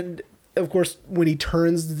 And of course when he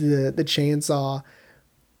turns the chainsaw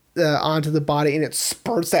onto the body and it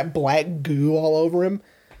spurts that black goo all over him.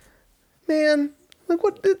 Man, like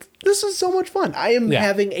what? This is so much fun. I am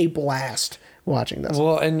having a blast watching this.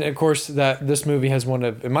 Well, and of course that this movie has one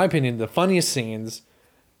of, in my opinion, the funniest scenes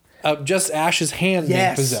of just Ash's hand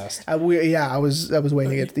being possessed. I was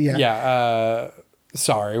waiting at the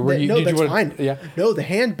sorry. Fine. Yeah. No, the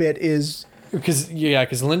hand bit is because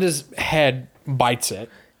Linda's head bites it.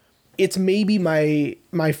 It's maybe my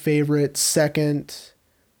favorite second.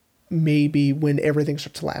 Maybe when everything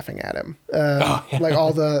starts laughing at him, like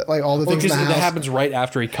all the things. Because that happens right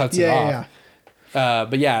after he cuts it off.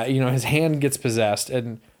 But his hand gets possessed,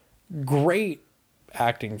 and great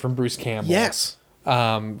acting from Bruce Campbell. Yes,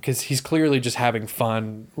 because he's clearly just having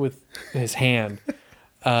fun with his hand,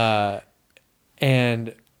 and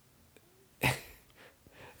and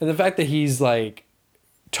the fact that he's like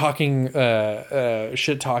talking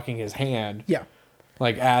shit talking his hand, Yeah.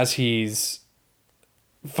 like as he's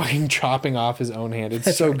fucking chopping off his own hand.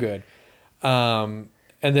 It's so good. And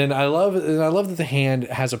then I love that the hand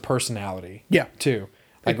has a personality. Yeah. Too.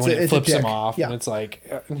 Like It's when a it flips him dick. off, Yeah. and it's like,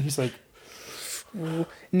 and he's like,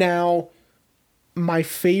 Now,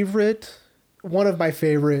 one of my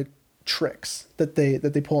favorite tricks that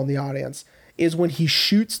they pull in the audience is when he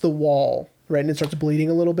shoots the wall, right, and it starts bleeding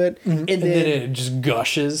a little bit, and and then it just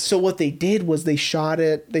gushes. so what they did was they shot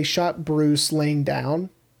Bruce laying down,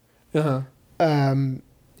 Uh-huh. and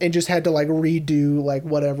just had to like redo like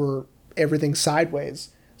whatever everything sideways,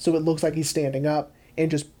 so it looks like he's standing up,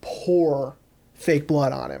 and just pour fake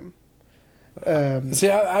blood on him. See,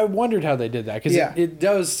 I wondered how they did that because Yeah. it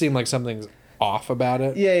does seem like something's off about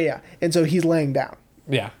it. Yeah. And so he's laying down.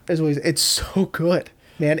 Yeah. As always, it's so good,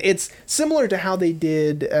 man. It's similar to how they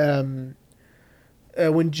did when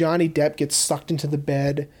Johnny Depp gets sucked into the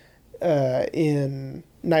bed in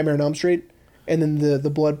Nightmare on Elm Street, and then the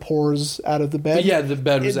blood pours out of the bed. But yeah, the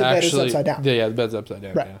bed was actually upside down. Yeah, the bed's upside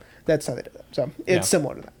down. Right. Yeah. That's how they did that. So it's Yeah.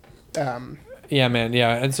 similar to that. Yeah, man.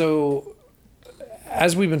 Yeah, and so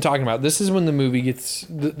as we've been talking about, this is when the movie gets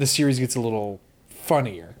the series gets a little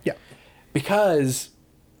funnier. Yeah. Because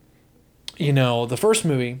the first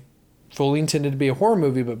movie fully intended to be a horror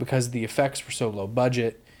movie, but because the effects were so low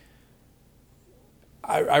budget,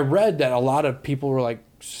 I read that a lot of people were like,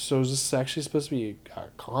 so is this actually supposed to be a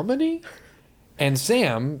comedy? And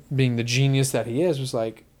Sam, being the genius that he is, was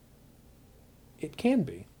like, it can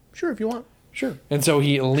be. Sure, if you want. Sure. And so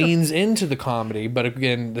he leans into the comedy, but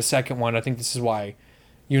again, the second one, I think this is why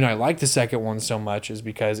you and I like the second one so much, is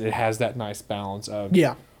because it has that nice balance of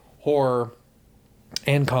Yeah. horror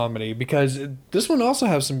and comedy, because this one also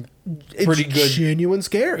has some pretty It's good, genuine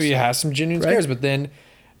scares. it has some genuine Right. scares, but then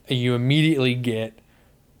you immediately get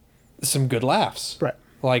some good laughs. Right.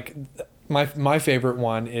 Like my favorite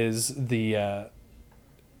one is the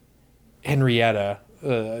Henrietta,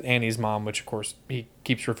 Annie's mom, which of course he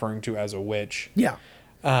keeps referring to as a witch. Yeah.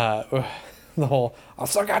 The whole "I'll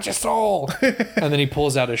suck out your soul," and then he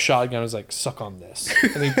pulls out his shotgun and is like, "Suck on this,"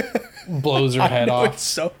 and he blows her head off. It's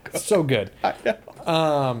so good. So good.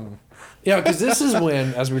 Yeah, because this is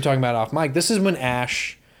when, as we were talking about off mic, this is when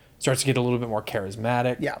Ash starts to get a little bit more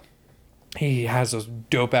charismatic. Yeah. He has those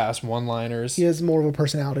dope ass one-liners. He has more of a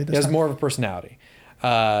personality. He has more of a personality.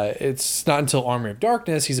 It's not until Army of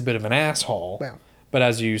Darkness he's a bit of an asshole. Wow. But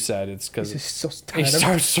as you said, it's because He's so he tired of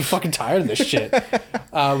starts so fucking tired of this shit.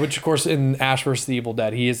 Which, of course, in Ash vs. the Evil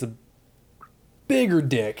Dead, he is the bigger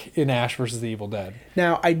dick in Ash vs. the Evil Dead.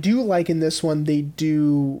 Now, I do like in this one, they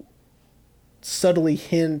do subtly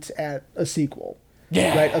hint at a sequel.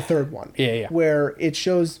 Yeah. Right? A third one. Yeah. Where it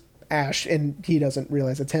shows Ash, and he doesn't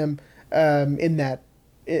realize it's him, in that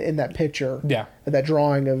picture. Yeah. That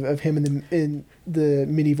drawing of him in the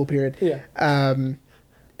medieval period. Yeah.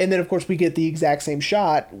 And then, of course, we get the exact same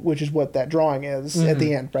shot, which is what that drawing is at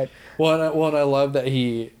the end, right? Well, and I love that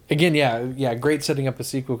he, again, great setting up a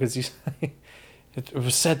sequel, because it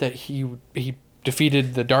was said that he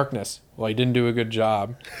defeated the darkness. Well, he didn't do a good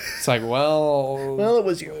job. It's like, Well, it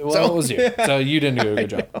was you. it was you. So you didn't do a good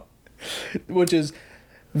job. Which is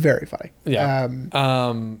very funny. Yeah.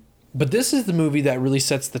 But this is the movie that really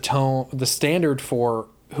sets the tone, the standard for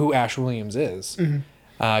who Ash Williams is.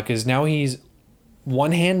 Because now he's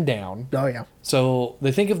one hand down. Oh, yeah. So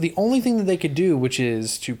they think of the only thing that they could do, which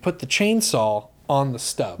is to put the chainsaw on the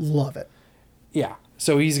stub. Love it. Yeah.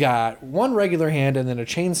 So he's got one regular hand and then a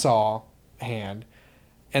chainsaw hand,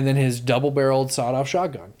 and then his double-barreled sawed-off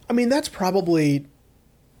shotgun. I mean, that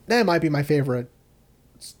might be my favorite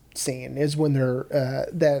scene, is when they're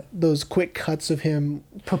those quick cuts of him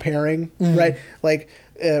preparing, right? Like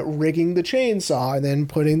rigging the chainsaw and then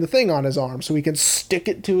putting the thing on his arm so he can stick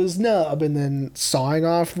it to his nub, and then sawing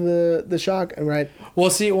off the shotgun, right? Well,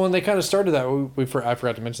 see, when they kind of started that, I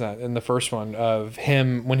forgot to mention that in the first one, of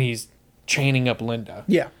him when he's chaining up Linda.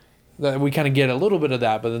 Yeah. That we kind of get a little bit of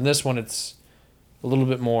that, but in this one it's a little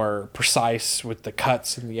bit more precise with the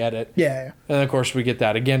cuts and the edit. Yeah. And of course we get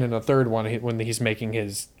that again in the third one when he's making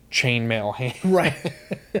his chainmail hand. Right.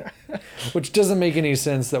 Which doesn't make any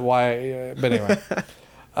sense but anyway.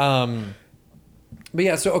 But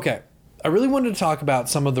yeah, so okay. I really wanted to talk about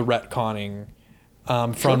some of the retconning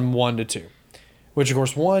from 1 to 2. Which, of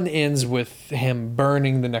course, 1 ends with him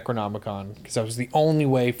burning the Necronomicon, because that was the only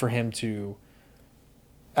way for him to,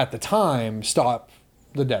 at the time, stop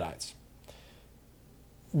the Deadites.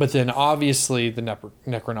 But then obviously the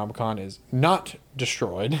Necronomicon is not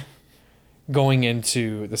destroyed going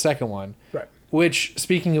into the second one. Right. Which,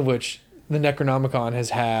 speaking of which, the Necronomicon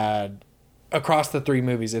has had, across the 3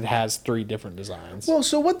 movies, it has 3 different designs. Well,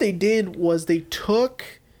 so what they did was they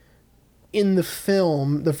took, in the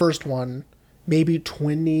film, the first one, maybe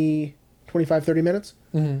 20, 25, 30 minutes,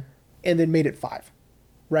 and then made it 5,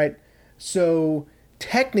 right? So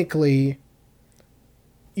technically,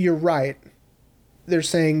 you're right. They're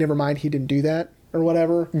saying, never mind, he didn't do that, or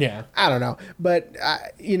whatever. Yeah. I don't know. But,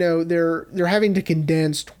 they're having to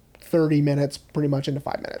condense 30 minutes pretty much into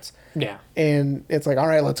 5 minutes. Yeah. And it's like, all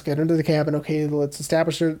right, let's get into the cabin. Okay, let's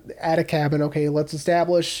establish at a cabin. Okay, let's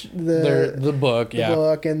establish The book, the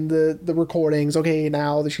book and the recordings. Okay,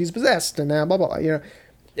 now that she's possessed and now blah, blah, blah.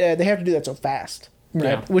 They have to do that so fast.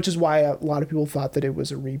 Right? Yeah. Which is why a lot of people thought that it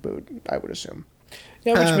was a reboot, I would assume.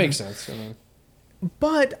 Yeah, which makes sense. I mean,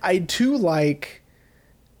 But I do like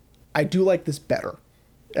this better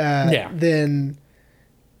than...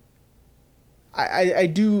 I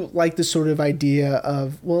do like this sort of idea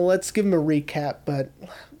of, well, let's give him a recap, but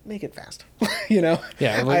make it fast. Yeah,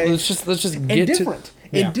 let's just get and different.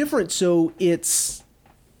 And different, so it's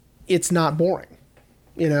not boring.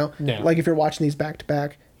 Yeah. Like if you're watching these back to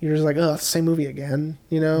back, you're just like, oh, it's the same movie again,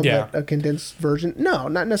 Yeah. but a condensed version. No,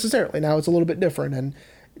 not necessarily. Now it's a little bit different, and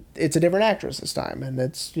it's a different actress this time, and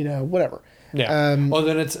it's, whatever. Yeah. Well,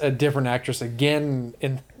 then it's a different actress again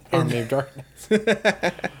in Army of Darkness.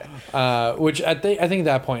 Which I think at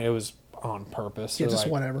that point it was on purpose. Yeah, They're just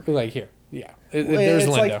like, whatever. Like here. Yeah. There's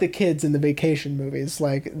it's Linda. like the kids in the vacation movies.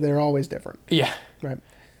 Like, they're always different. Yeah. Right.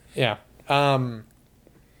 Yeah.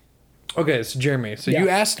 Okay, so Jeremy, you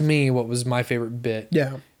asked me what was my favorite bit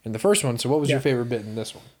in the first one. So what was your favorite bit in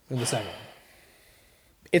this one, in the second one?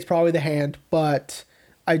 It's probably the hand, but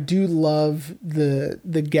I do love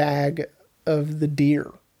the gag of the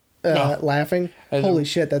deer laughing. Holy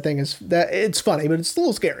shit, that thing is it's funny, but it's a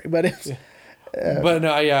little scary. But it's but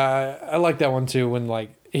no, I like that one too. When like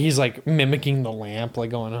he's like mimicking the lamp, like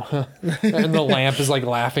going, and the lamp is like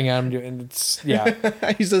laughing at him, and it's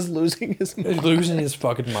he's just losing his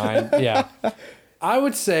fucking mind. Yeah, I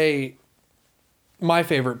would say my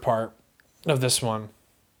favorite part of this one,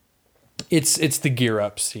 it's the gear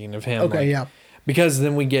up scene of him. Okay, because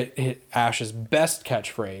then we get Ash's best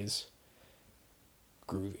catchphrase,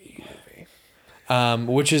 groovy.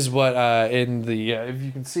 Which is what in the if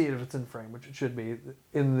you can see it, if it's in frame, which it should be,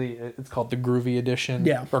 it's called the Groovy Edition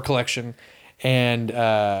or collection, and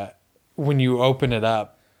when you open it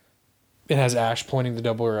up, it has Ash pointing the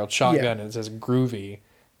double-barreled shotgun and it says Groovy,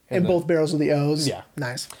 and both barrels of the O's. Yeah,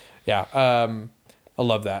 nice. Yeah, I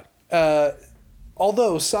love that.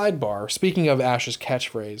 Although sidebar, speaking of Ash's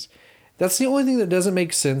catchphrase, that's the only thing that doesn't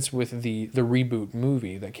make sense with the reboot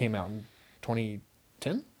movie that came out in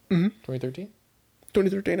 2010, 2013.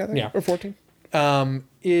 2013, I think, or 14.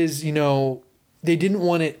 Is, they didn't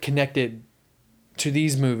want it connected to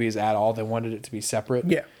these movies at all. They wanted it to be separate.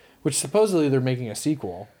 Yeah. Which supposedly they're making a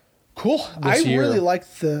sequel. Cool. I really like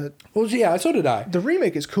the... Well, yeah, so did I. The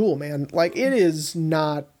remake is cool, man. Like, it is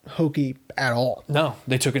not hokey at all. No,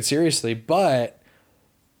 they took it seriously. But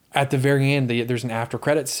at the very end, there's an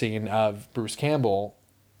after-credits scene of Bruce Campbell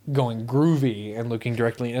going groovy and looking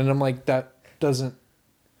directly. And I'm like, that doesn't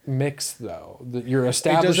mix, though. You're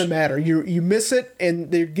established. It doesn't matter. You miss it, and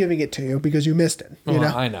they're giving it to you because you missed it. You know?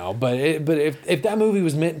 I know, but if that movie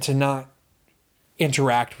was meant to not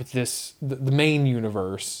interact with the main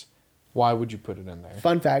universe, why would you put it in there?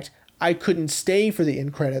 Fun fact: I couldn't stay for the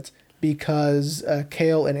end credits because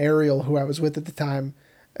Kale and Ariel, who I was with at the time,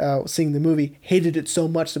 seeing the movie, hated it so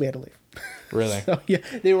much that we had to leave. Really? So yeah,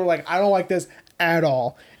 they were like, "I don't like this at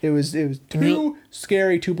all. It was too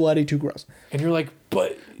scary, too bloody, too gross." And you're like,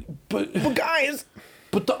 but guys,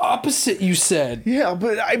 but the opposite you said. Yeah,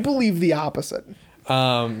 but I believe the opposite.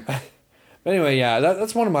 Anyway, yeah,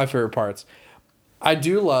 that's one of my favorite parts. I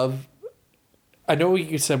do love. I know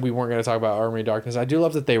you said we weren't going to talk about Army of Darkness. I do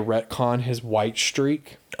love that they retcon his white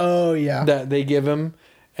streak. Oh yeah, that they give him,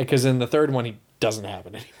 because in the third one he doesn't have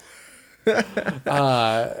it anymore.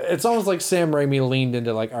 It's almost like Sam Raimi leaned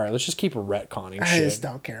into like, all right, let's just keep retconning shit. I just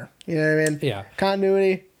don't care. You know what I mean? Yeah.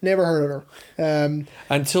 Continuity, never heard of her.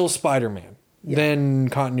 Until Spider-Man. Yeah. Then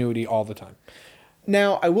continuity all the time.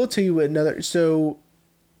 Now, I will tell you another. So,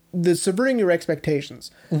 the subverting your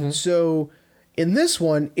expectations. Mm-hmm. So, in this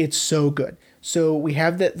one, it's so good. So we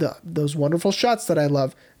have those wonderful shots that I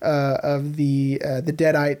love of the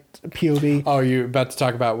Deadite POV. Oh, you're about to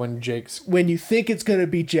talk about when you think it's gonna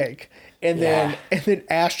be Jake, and then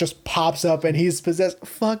Ash just pops up and he's possessed.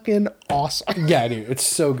 Fucking awesome. Yeah, dude, it's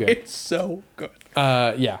so good. It's so good.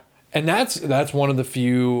 Yeah, And that's one of the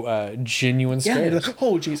few genuine scares. Like,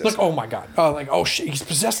 oh Jesus! Like, oh my God! Oh, like, oh shit, he's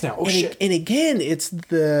possessed now. Oh shit! And again, it's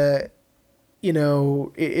the,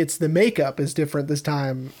 it's the makeup is different this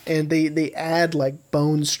time, and they add like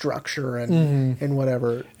bone structure and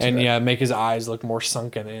whatever. And make his eyes look more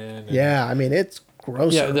sunken in. And, yeah, I mean it's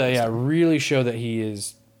gross. Really show that he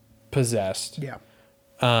is possessed. Yeah.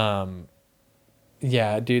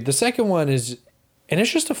 Yeah, dude. The second one is, and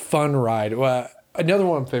it's just a fun ride. Well, another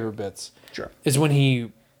one of my favorite bits. Sure. Is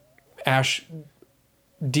when Ash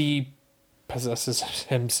depossesses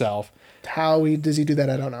himself. How does he do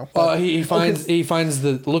that? I don't know. He finds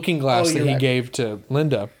the looking glass that he right. gave to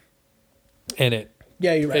Linda, and it.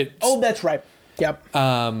 Yeah, you're right. That's right. Yep.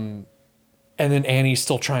 And then Annie's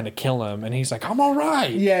still trying to kill him, and he's like, "I'm all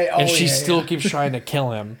right." Yeah. And she still keeps trying to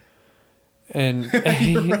kill him, and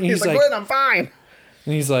he's like, "Good, I'm fine."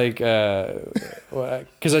 And he's like,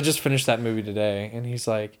 because I just finished that movie today, and he's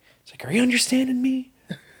like, "Are you understanding me?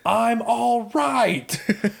 I'm all right."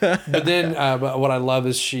 But then, but what I love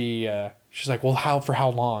is she's like, "Well, for how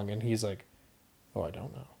long?" And he's like, "Oh, I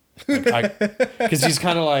don't know." Because he's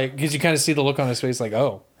kind of like, because you kind of see the look on his face, like,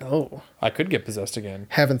 "Oh, I could get possessed again."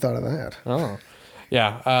 Haven't thought of that. Oh,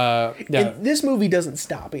 yeah, yeah. And this movie doesn't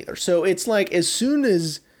stop either. So it's like as soon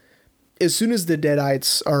as the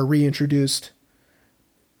Deadites are reintroduced,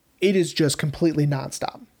 it is just completely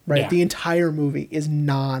nonstop, right? Yeah. The entire movie is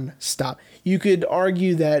nonstop. You could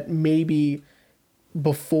argue that maybe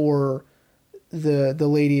before the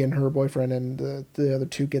lady and her boyfriend and the other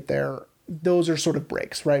two get there, those are sort of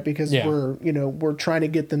breaks, right? Because we're trying to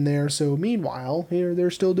get them there. So meanwhile, here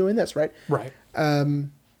they're still doing this, right? Right.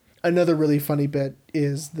 Another really funny bit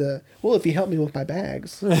is if you help me with my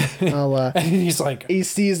bags, I'll. And he's like, he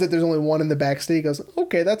sees that there's only one in the back seat. He goes,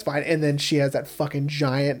 okay, that's fine. And then she has that fucking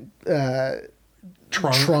giant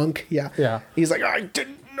trunk. Yeah. Yeah. He's like, I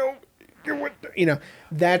didn't know you would.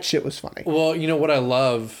 That shit was funny. Well, what I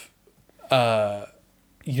love,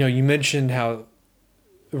 you mentioned how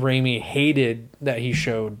Raimi hated that he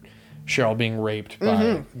showed Cheryl being raped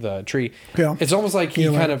by the tree. Yeah. It's almost like he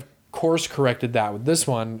kind of course corrected that with this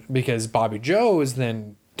one, because Bobby Joe is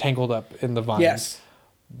then tangled up in the vines. Yes.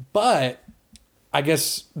 But I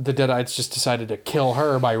guess the Deadites just decided to kill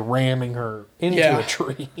her by ramming her into a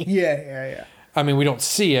tree. Yeah. I mean, we don't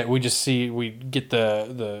see it. We just we get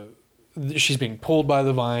the she's being pulled by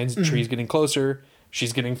the vines. The tree's getting closer.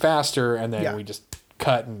 She's getting faster, and then we just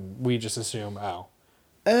cut, and we just assume,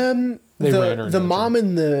 the mom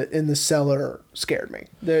in the cellar scared me.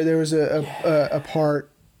 There was a part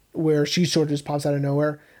where she sort of just pops out of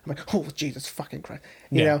nowhere. I'm like, oh Jesus fucking Christ!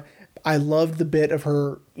 You know, I loved the bit of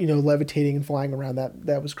her, levitating and flying around.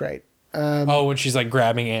 That was great. When she's like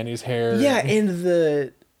grabbing Annie's hair. Yeah,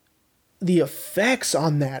 and the effects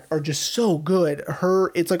on that are just so good.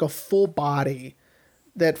 It's like a full body.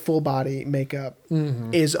 That full body makeup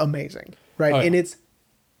is amazing, right? And it's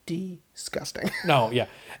disgusting. No, yeah.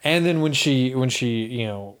 And then when they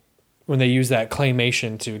use that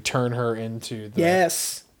claymation to turn her into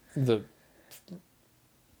this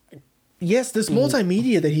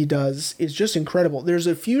multimedia that he does is just incredible. There's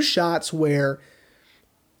a few shots where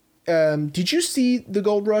did you see The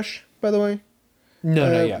Gold Rush, by the way?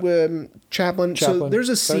 No, yeah. Chaplin. So there's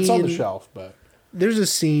a scene. It's on the shelf, but there's a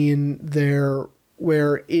scene there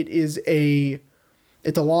where it's a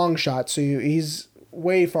long shot, so he's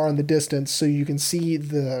way far in the distance, so you can see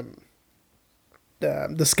the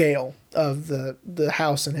scale of the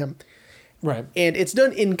house and him. Right. And it's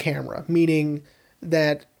done in camera, meaning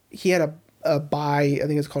that he had a I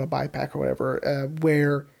think it's called a bipack or whatever,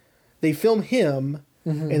 where they film him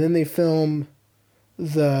and then they film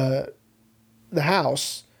the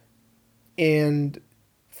house, and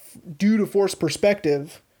due to forced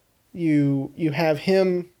perspective, you have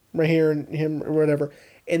him right here and him or whatever,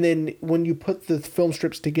 and then when you put the film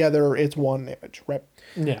strips together, it's one image, right?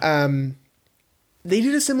 Yeah. They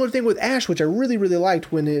did a similar thing with Ash, which I really, really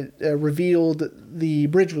liked when it revealed the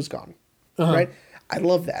bridge was gone, right? I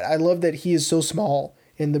love that. I love that he is so small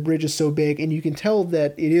and the bridge is so big, and you can tell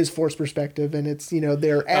that it is forced perspective, and it's,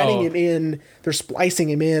 they're adding him in, they're splicing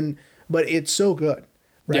him in, but it's so good,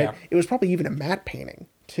 right? Yeah. It was probably even a matte painting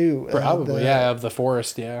too. Probably, of the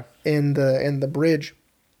forest, yeah. And the bridge.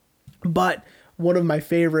 But one of my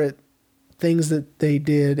favorite things that they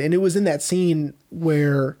did, and it was in that scene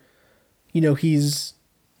where, he's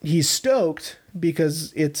stoked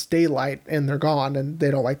because it's daylight and they're gone and they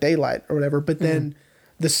don't like daylight or whatever. But then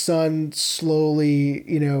the sun slowly,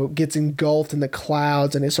 gets engulfed in the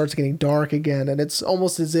clouds and it starts getting dark again. And it's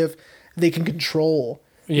almost as if they can control,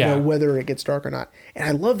 whether it gets dark or not. And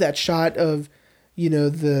I love that shot of,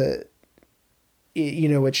 the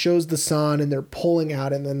it shows the sun and they're pulling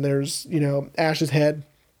out, and then there's Ash's head.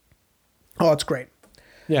 Oh, it's great.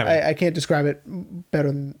 Yeah, man. I can't describe it better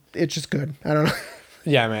than it's just good. I don't know.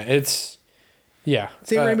 Yeah, man. It's yeah.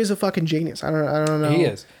 Sam Raimi's a fucking genius. I don't know. He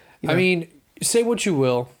is. I mean, say what you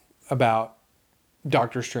will about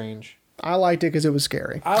Doctor Strange. I liked it because it was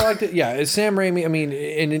scary. I liked it. Yeah, it's Sam Raimi. I mean,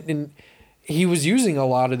 and he was using a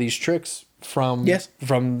lot of these tricks from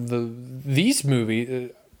these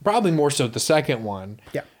movies, probably more so the second one.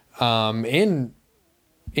 Yeah.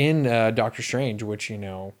 In Doctor Strange, which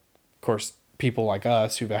of course, people like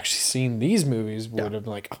us who've actually seen these movies would have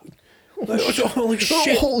been like, holy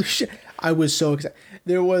shit! Holy shit! I was so excited.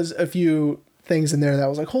 There was a few things in there that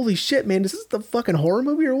was like, holy shit, man! Is this the fucking horror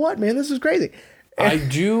movie or what, man? This is crazy. I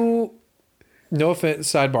do. No offense,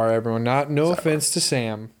 sidebar, everyone. No offense to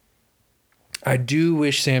Sam. I do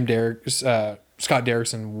wish Scott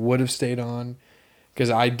Derrickson would have stayed on, because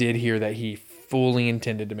I did hear that he fully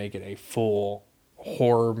intended to make it a full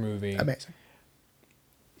horror movie. Amazing.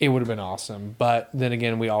 It would have been awesome, but then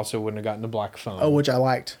again, we also wouldn't have gotten the Black Phone. Oh, which I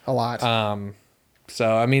liked a lot.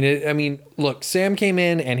 So I mean, look, Sam came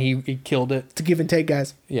in and he killed it. It's a give and take,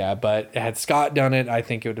 guys. Yeah, but had Scott done it, I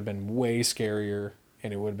think it would have been way scarier,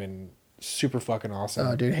 and it would have been super fucking awesome.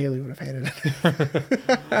 Oh, dude, Haley would have hated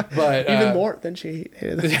it. But even more than she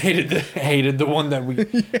hated it. hated the one that we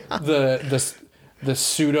the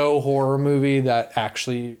pseudo horror movie that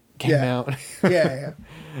actually came out. Yeah.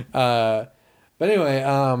 But anyway,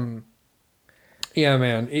 yeah,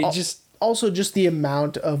 man, it just the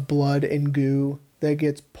amount of blood and goo that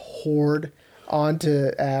gets poured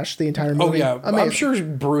onto Ash the entire movie. Oh yeah, amazing. I'm sure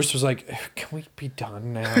Bruce was like, "Can we be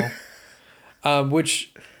done now?"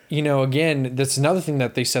 Which, again, that's another thing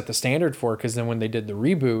that they set the standard for, because then when they did the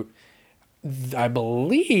reboot, I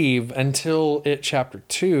believe until It Chapter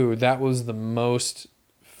 2, that was the most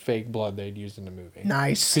fake blood they'd used in the movie.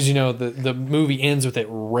 Nice. Because the movie ends with it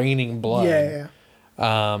raining blood. Yeah.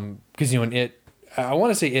 Because in It, I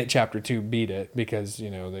want to say It Chapter 2 beat it, because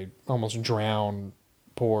they almost drown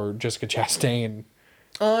poor Jessica Chastain.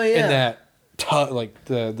 Oh yeah. In that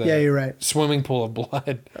the you're right, swimming pool of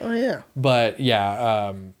blood. Oh yeah. But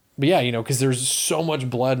yeah, because there's so much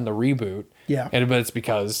blood in the reboot. Yeah. But it's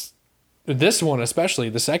because this one, especially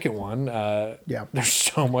the second one, there's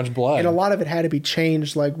so much blood, and a lot of it had to be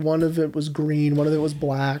changed. Like one of it was green, one of it was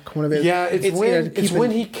black, one of it. Yeah, it's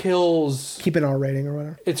when he kills. Keep an R rating or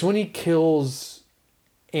whatever. It's when he kills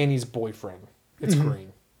Annie's boyfriend. It's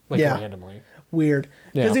green, randomly. Weird,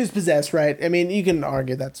 because he was possessed, right? I mean, you can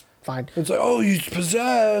argue that's fine. It's like, oh, he's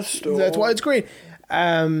possessed. That's why it's green,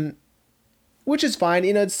 which is fine.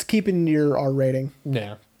 It's keeping your R rating.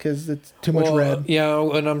 Yeah. Because it's too much red. Yeah,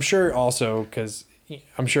 and I'm sure also because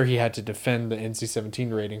I'm sure he had to defend the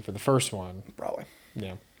NC-17 rating for the first one. Probably.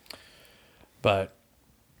 Yeah. But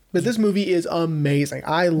this movie is amazing.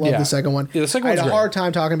 I love the second one. Yeah, the second one's I had a great. hard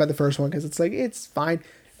time talking about the first one because it's like, it's fine.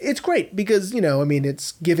 It's great because,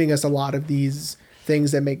 it's giving us a lot of these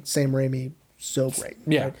things that make Sam Raimi so great.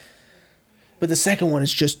 Yeah. Right? But the second one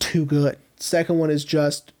is just too good. The second one is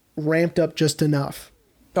just ramped up just enough.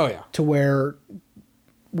 Oh, yeah. To where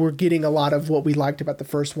we're getting a lot of what we liked about the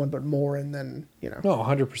first one, but more, and then, No,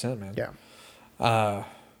 100%, man. Yeah.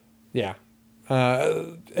 Yeah.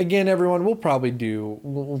 Again, everyone, we'll probably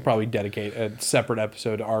dedicate a separate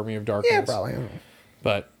episode to Army of Darkness. Yeah, probably.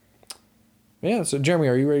 But, yeah, so Jeremy,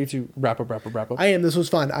 are you ready to wrap up? I am. This was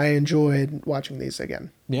fun. I enjoyed watching these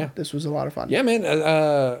again. Yeah. This was a lot of fun. Yeah, man.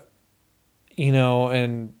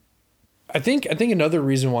 And I think another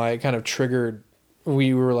reason why it kind of triggered,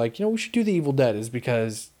 we were like, we should do the Evil Dead, is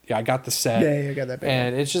because I got the set. Yeah, I got that.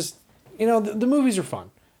 And it's just, the movies are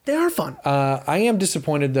fun. They are fun. I am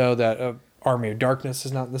disappointed though that Army of Darkness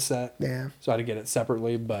is not in the set. Yeah. So I had to get it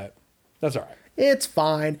separately, but that's all right. It's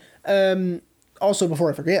fine. Also,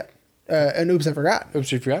 before I forget, and oops, I forgot.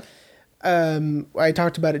 Oops, you forgot? I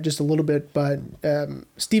talked about it just a little bit, but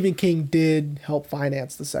Stephen King did help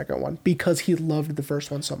finance the second one because he loved the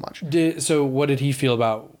first one so much. So what did he feel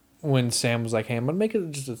about when Sam was like, hey, I'm going to make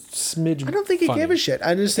it just a smidge I don't think he gave a shit.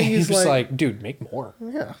 I just think he's like, dude, make more.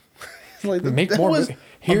 Yeah. Like, make more.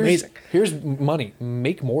 Amazing. Here's money.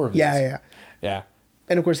 Make more of this. Yeah.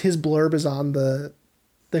 And of course, his blurb is on the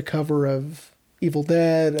cover of Evil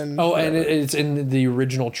Dead. And it's in the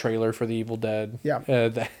original trailer for the Evil Dead. Yeah.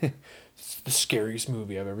 It's the scariest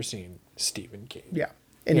movie I've ever seen. Stephen King. Yeah.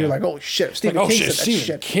 And you're like, oh shit, Stephen King said that Stephen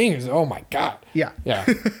shit. King is, oh my God. Yeah. Yeah.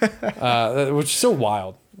 Which is so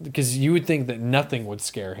wild because you would think that nothing would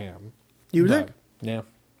scare him. You would think? Yeah.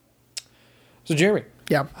 So Jeremy.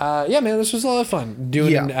 Yeah. Man, this was a lot of fun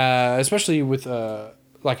doing, especially with,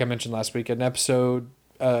 like I mentioned last week, an episode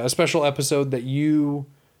a special episode that you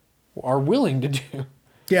are willing to do.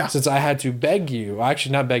 Yeah. Since I had to beg you,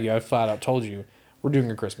 actually not beg you, I flat out told you we're doing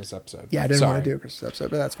a Christmas episode. Yeah, I didn't want to do a Christmas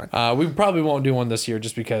episode, but that's fine. We probably won't do one this year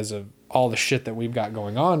just because of all the shit that we've got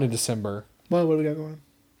going on in December. Well, what do we got going on?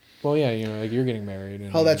 Well, yeah, you know, like you're getting married.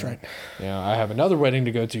 And, Oh, that's right. Yeah, I have another wedding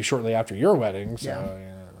to go to shortly after your wedding, so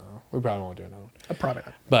Yeah. we probably won't do another one. Probably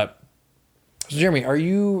not. But, so Jeremy, are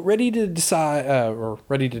you ready to decide or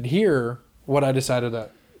ready to hear what I decided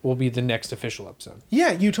that will be the next official episode?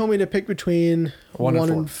 Yeah, you told me to pick between 1 and 1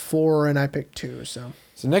 and 4, and I picked 2. So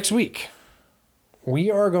next week,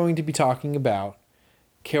 we are going to be talking about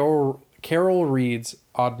Carol Reed's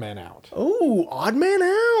Odd Man Out. oh, Odd Man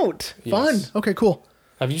Out. Yes. Fun. Okay, cool.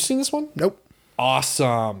 Have you seen this one? Nope.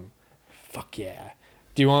 Awesome. Fuck yeah.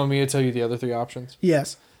 Do you want me to tell you the other 3 options?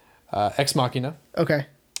 Yes. Ex Machina, Okay.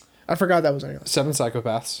 I forgot that was on your list. 7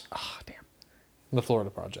 Psychopaths, Oh, damn. The Florida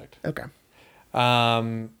Project. Okay.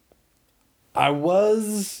 I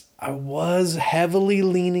was heavily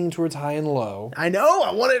leaning towards High and Low, I know.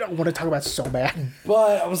 I want to talk about it so bad.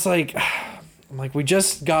 but I was like, we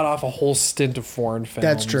just got off a whole stint of foreign films.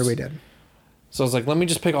 That's true. We did. So I was like, let me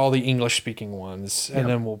just pick all the English speaking ones, and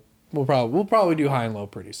then we'll probably do High and Low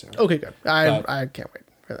pretty soon. Okay, good. I can't wait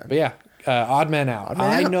for that. But yeah, Odd Man Out.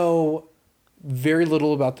 I know very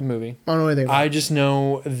little about the movie. I don't know anything about I just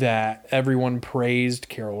know that everyone praised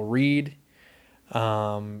Carol Reed.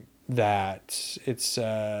 That it's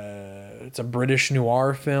a British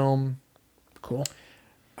noir film. it. Cool.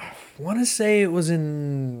 I want to say it was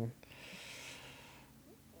in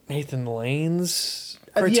Nathan Lane's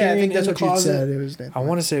Criterion. Yeah, I think that's in what the you Closet. said. It was Nathan. I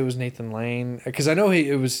want to say it was Nathan Lane because I know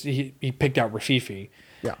he picked out Rafifi.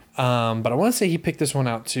 Yeah. But I want to say he picked this one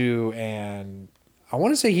out too, and I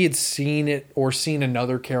want to say he had seen it or seen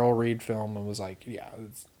another Carol Reed film and was like, yeah,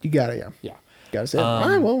 You got it. Yeah. yeah, Got to say it. All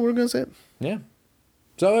right. Well, we're gonna say it. yeah.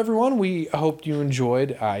 So everyone, we hope you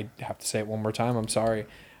enjoyed. I have to say it one more time. I'm sorry.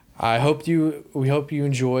 We hope you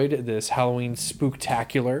enjoyed this Halloween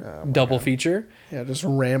spooktacular double feature. Yeah, just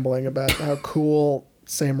rambling about how cool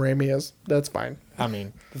Sam Raimi is. That's fine. I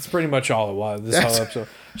mean, that's pretty much all it was. This whole episode,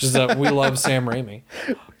 just that we love Sam Raimi.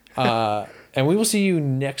 And we will see you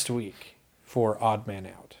next week for Odd Man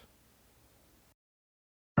Out.